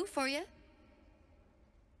she can do for you.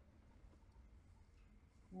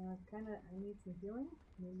 I need some healing.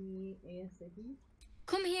 Maybe ASAP.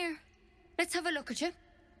 Come here. Let's have a look at you.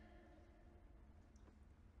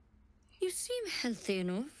 You seem healthy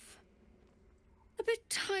enough. A bit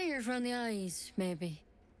tired around the eyes, maybe.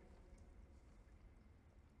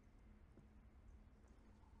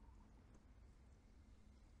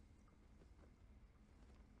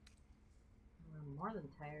 I'm more than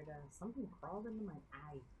tired. Something crawled into my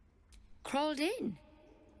eye. Crawled in?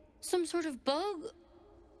 Some sort of bug?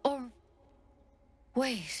 Or...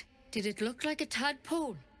 Wait, did it look like a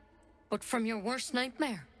tadpole? But from your worst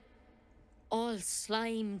nightmare? All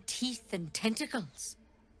slime, teeth, and tentacles.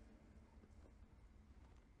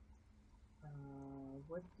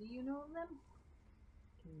 What do you know of them?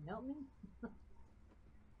 Can you help me?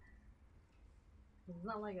 It's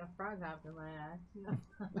not like a frog hopped in my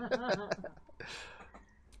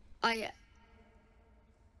eye.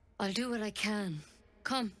 I'll do what I can.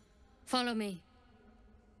 Come, follow me.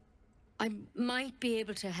 I might be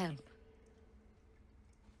able to help.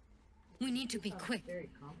 We need to be quick.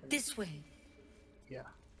 This way. Yeah.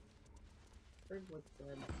 Bird looks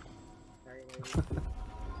dead. Sorry, lady.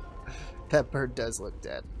 That bird does look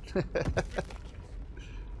dead.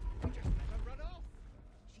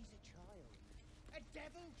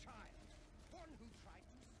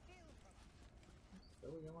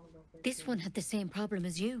 This one had the same problem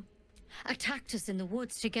as you. Attacked us in the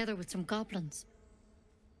woods together with some goblins.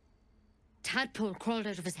 Tadpole crawled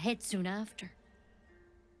out of his head soon after.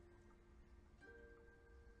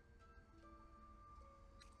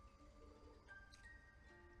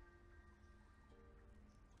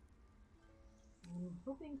 I'm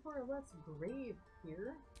hoping for a less grave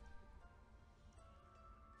here.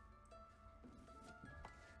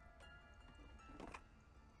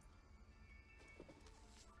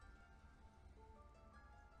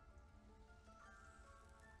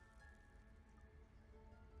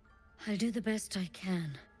 I'll do the best I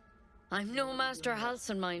can. I'm no Master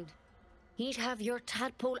Halcyon mind. He'd have your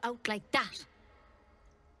tadpole out like that.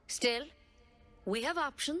 Still, we have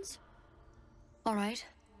options. All right.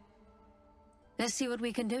 Let's see what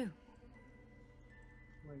we can do.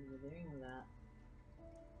 What are you doing with that?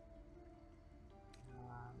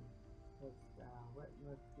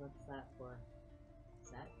 What's that for? Is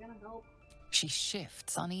that gonna help? She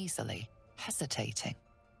shifts uneasily, hesitating.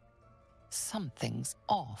 Something's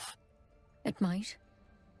off. It might.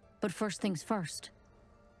 But first things first.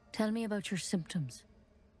 Tell me about your symptoms.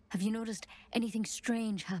 Have you noticed anything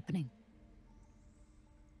strange happening?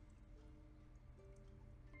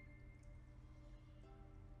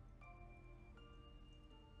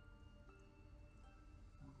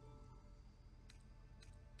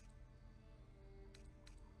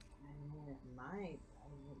 I mean, it might.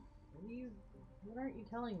 What aren't you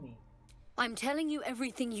telling me? I'm telling you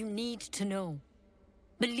everything you need to know.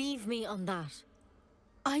 Believe me on that.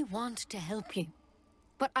 I want to help you,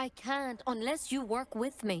 but I can't unless you work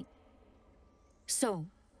with me. So,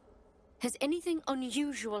 has anything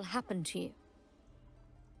unusual happened to you?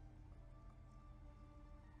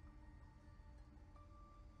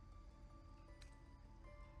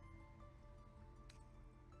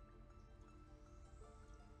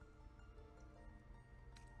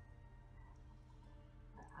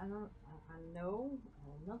 No,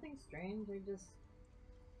 nothing strange. I just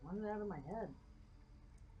wanted it out of my head.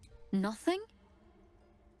 Nothing?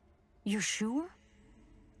 You sure?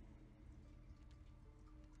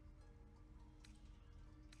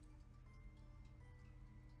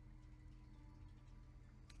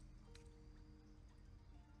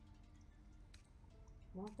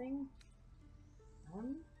 Nothing?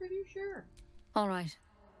 I'm pretty sure. All right.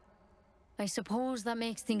 I suppose that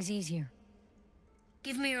makes things easier.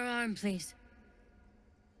 Give me your arm, please.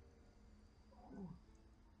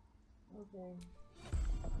 Okay.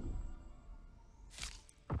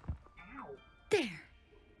 There.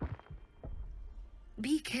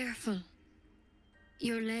 Be careful.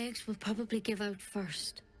 Your legs will probably give out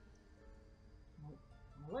first.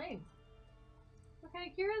 My legs? What kind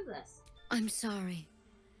of cure is this? I'm sorry.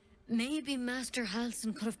 Maybe Master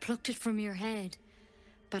Halsin could have plucked it from your head,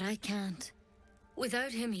 but I can't.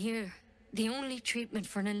 Without him here, the only treatment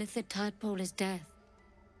for an illithid tadpole is death.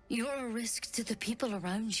 You're a risk to the people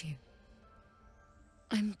around you.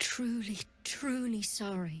 I'm truly, truly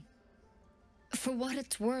sorry. For what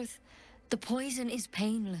it's worth, the poison is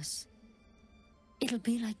painless. It'll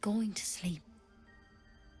be like going to sleep.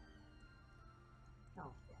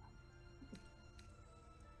 Oh,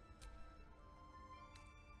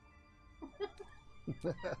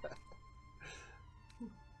 God.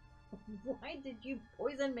 Why did you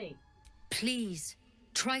poison me? Please,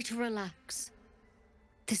 try to relax.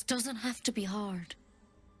 This doesn't have to be hard.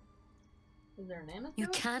 Is there an antidote? You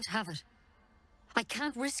can't have it. I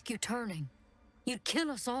can't risk you turning. You'd kill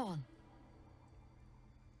us all.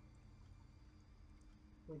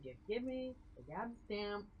 Would you give me the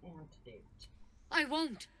goddamn antidote? I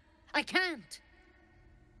won't. I can't.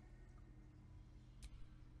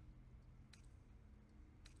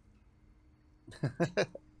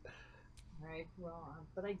 Alright, well,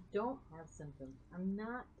 but I don't have symptoms. I'm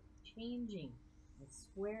not changing. I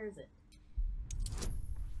swears it.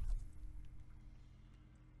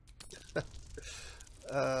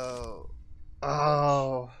 Oh.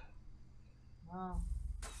 Oh. Oh.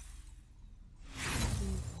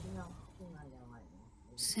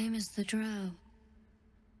 Same as the drow.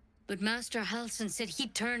 But Master Halsin said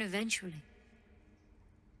he'd turn eventually.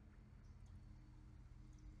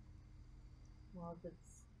 Well, if it's...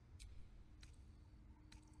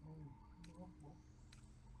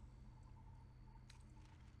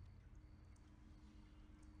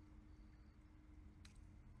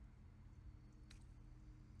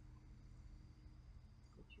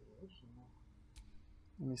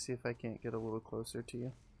 Let me see if I can't get a little closer to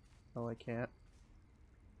you. Oh, I can't.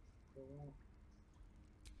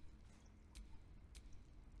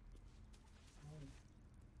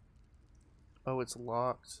 Oh, it's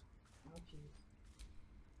locked. Oh, jeez.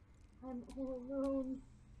 I'm all alone.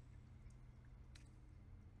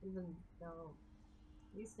 Even though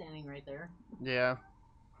he's standing right there. Yeah.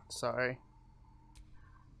 Sorry.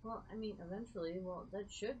 Well, I mean, eventually, well,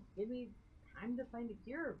 that should give me time to find a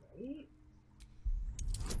cure, right?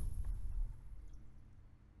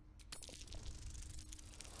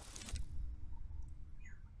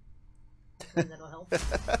 That'll help.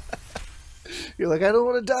 You're like, I don't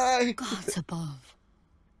want to die. Gods above.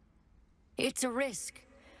 It's a risk,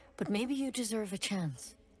 but maybe you deserve a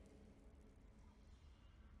chance.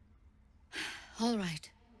 All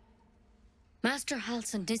right. Master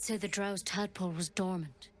Halsin did say the drow's tadpole was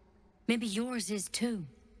dormant. Maybe yours is too.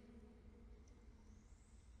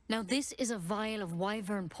 Now this is a vial of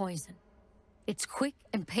wyvern poison. It's quick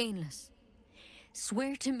and painless.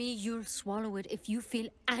 Swear to me you'll swallow it if you feel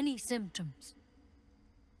any symptoms.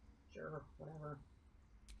 Sure, whatever.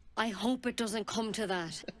 I hope it doesn't come to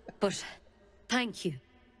that, but thank you.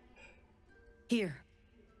 Here.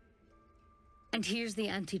 And here's the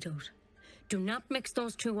antidote. Do not mix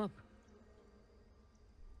those two up.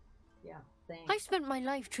 Yeah, thanks. I spent my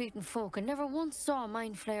life treating folk and never once saw a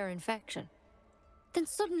mind flayer infection. Then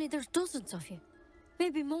suddenly there's dozens of you.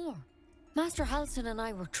 Maybe more. Master Halsin and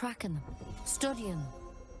I were tracking them, studying them,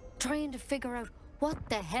 trying to figure out what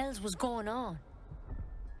the hells was going on.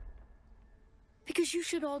 Because you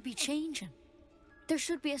should all be changing. There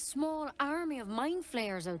should be a small army of mind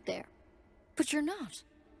flayers out there. But you're not.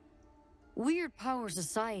 Weird powers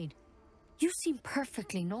aside, you seem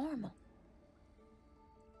perfectly normal.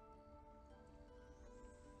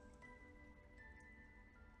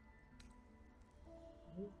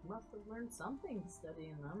 You must have learned something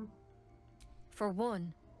studying them. For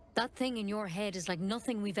one, that thing in your head is like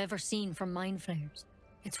nothing we've ever seen from mind flayers.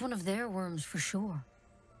 It's one of their worms for sure.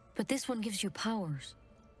 But this one gives you powers.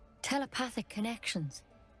 Telepathic connections.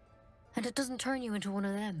 And it doesn't turn you into one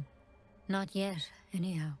of them. Not yet,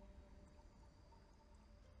 anyhow.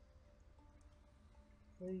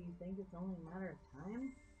 So you think it's only a matter of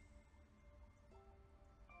time?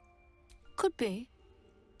 Could be,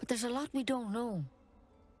 but there's a lot we don't know.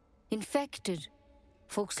 Infected,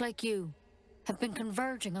 folks like you, have been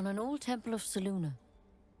converging on an old temple of Selûne,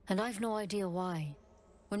 and I've no idea why.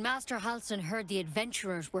 When Master Halsin heard the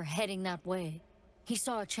adventurers were heading that way, he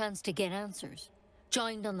saw a chance to get answers,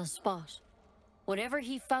 joined on the spot. Whatever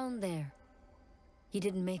he found there, he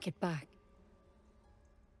didn't make it back.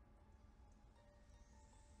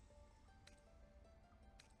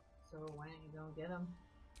 So why don't you go and get him?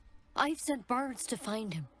 I've sent birds to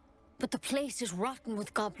find him, but the place is rotten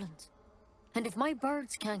with goblins. And if my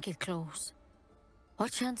birds can't get close,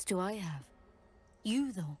 what chance do I have?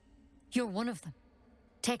 You, though, you're one of them.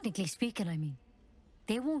 Technically speaking, I mean.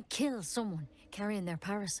 They won't kill someone carrying their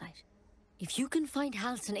parasite. If you can find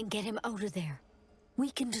Halsin and get him out of there, we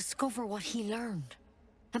can discover what he learned.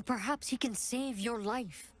 And perhaps he can save your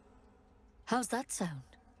life. How's that sound?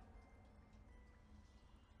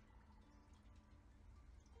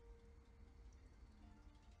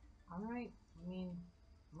 Alright, I mean,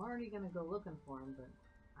 I'm already gonna go looking for him, but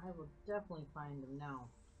I will definitely find him now.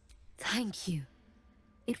 Thank you.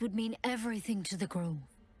 It would mean everything to the Grove.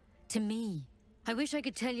 To me. I wish I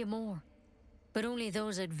could tell you more. But only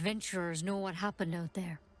those adventurers know what happened out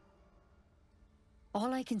there.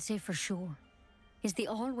 All I can say for sure is they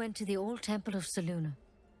all went to the old temple of Selûne.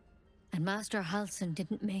 And Master Halsin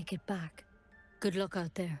didn't make it back. Good luck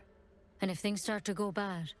out there. And if things start to go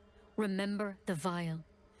bad, remember the vial.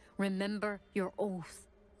 Remember your oath.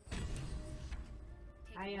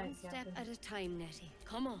 Take one step at a time, Nettie.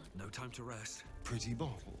 Come on. No time to rest. Pretty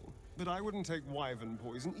bottle. But I wouldn't take wyvern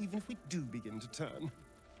poison even if we do begin to turn.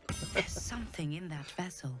 There's something in that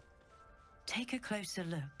vessel. Take a closer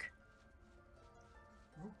look.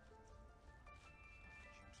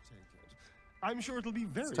 I'm sure it'll be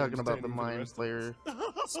very It's talking about the entertaining for mind rest of flayer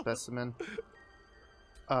us. specimen.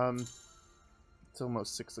 It's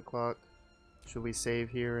almost 6 o'clock. Should we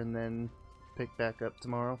save here and then pick back up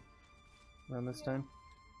tomorrow? Around this time?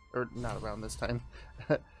 Or not around this time.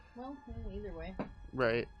 Well, either way.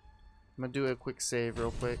 Right. I'm gonna do a quick save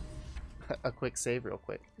real quick. A quick save real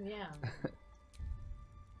quick. Yeah.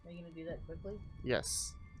 Are you gonna do that quickly?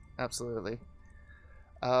 Yes, absolutely.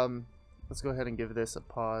 Let's go ahead and give this a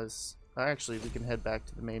pause. Actually, we can head back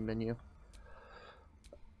to the main menu.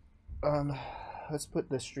 Let's put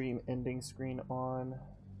the stream ending screen on.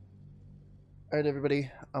 Alright everybody,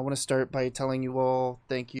 I want to start by telling you all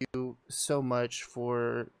thank you so much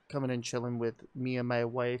for coming and chilling with me and my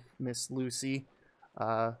wife, Miss Lucy. We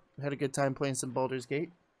had a good time playing some Baldur's Gate.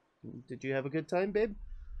 Did you have a good time, babe?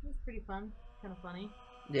 It was pretty fun. Kind of funny.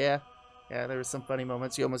 Yeah. Yeah, there were some funny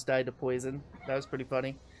moments. You almost died to poison. That was pretty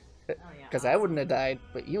funny. Oh yeah. Because I wouldn't have died,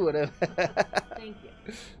 but you would have. Thank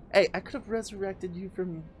you. Hey, I could have resurrected you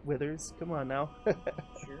from withers. Come on now.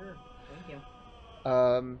 Sure. Thank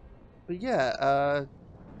you. But yeah,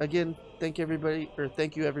 again, thank you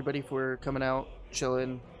everybody for coming out,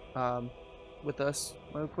 chilling, with us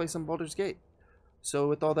when we play some Baldur's Gate. So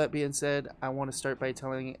with all that being said, I want to start by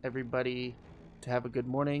telling everybody to have a good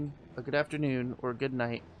morning, a good afternoon, or a good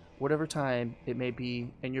night, whatever time it may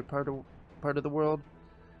be in your part of the world.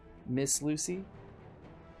 Miss Lucy, you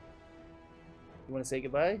want to say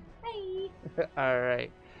goodbye? Bye. All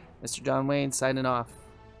right, Mr. John Wayne signing off.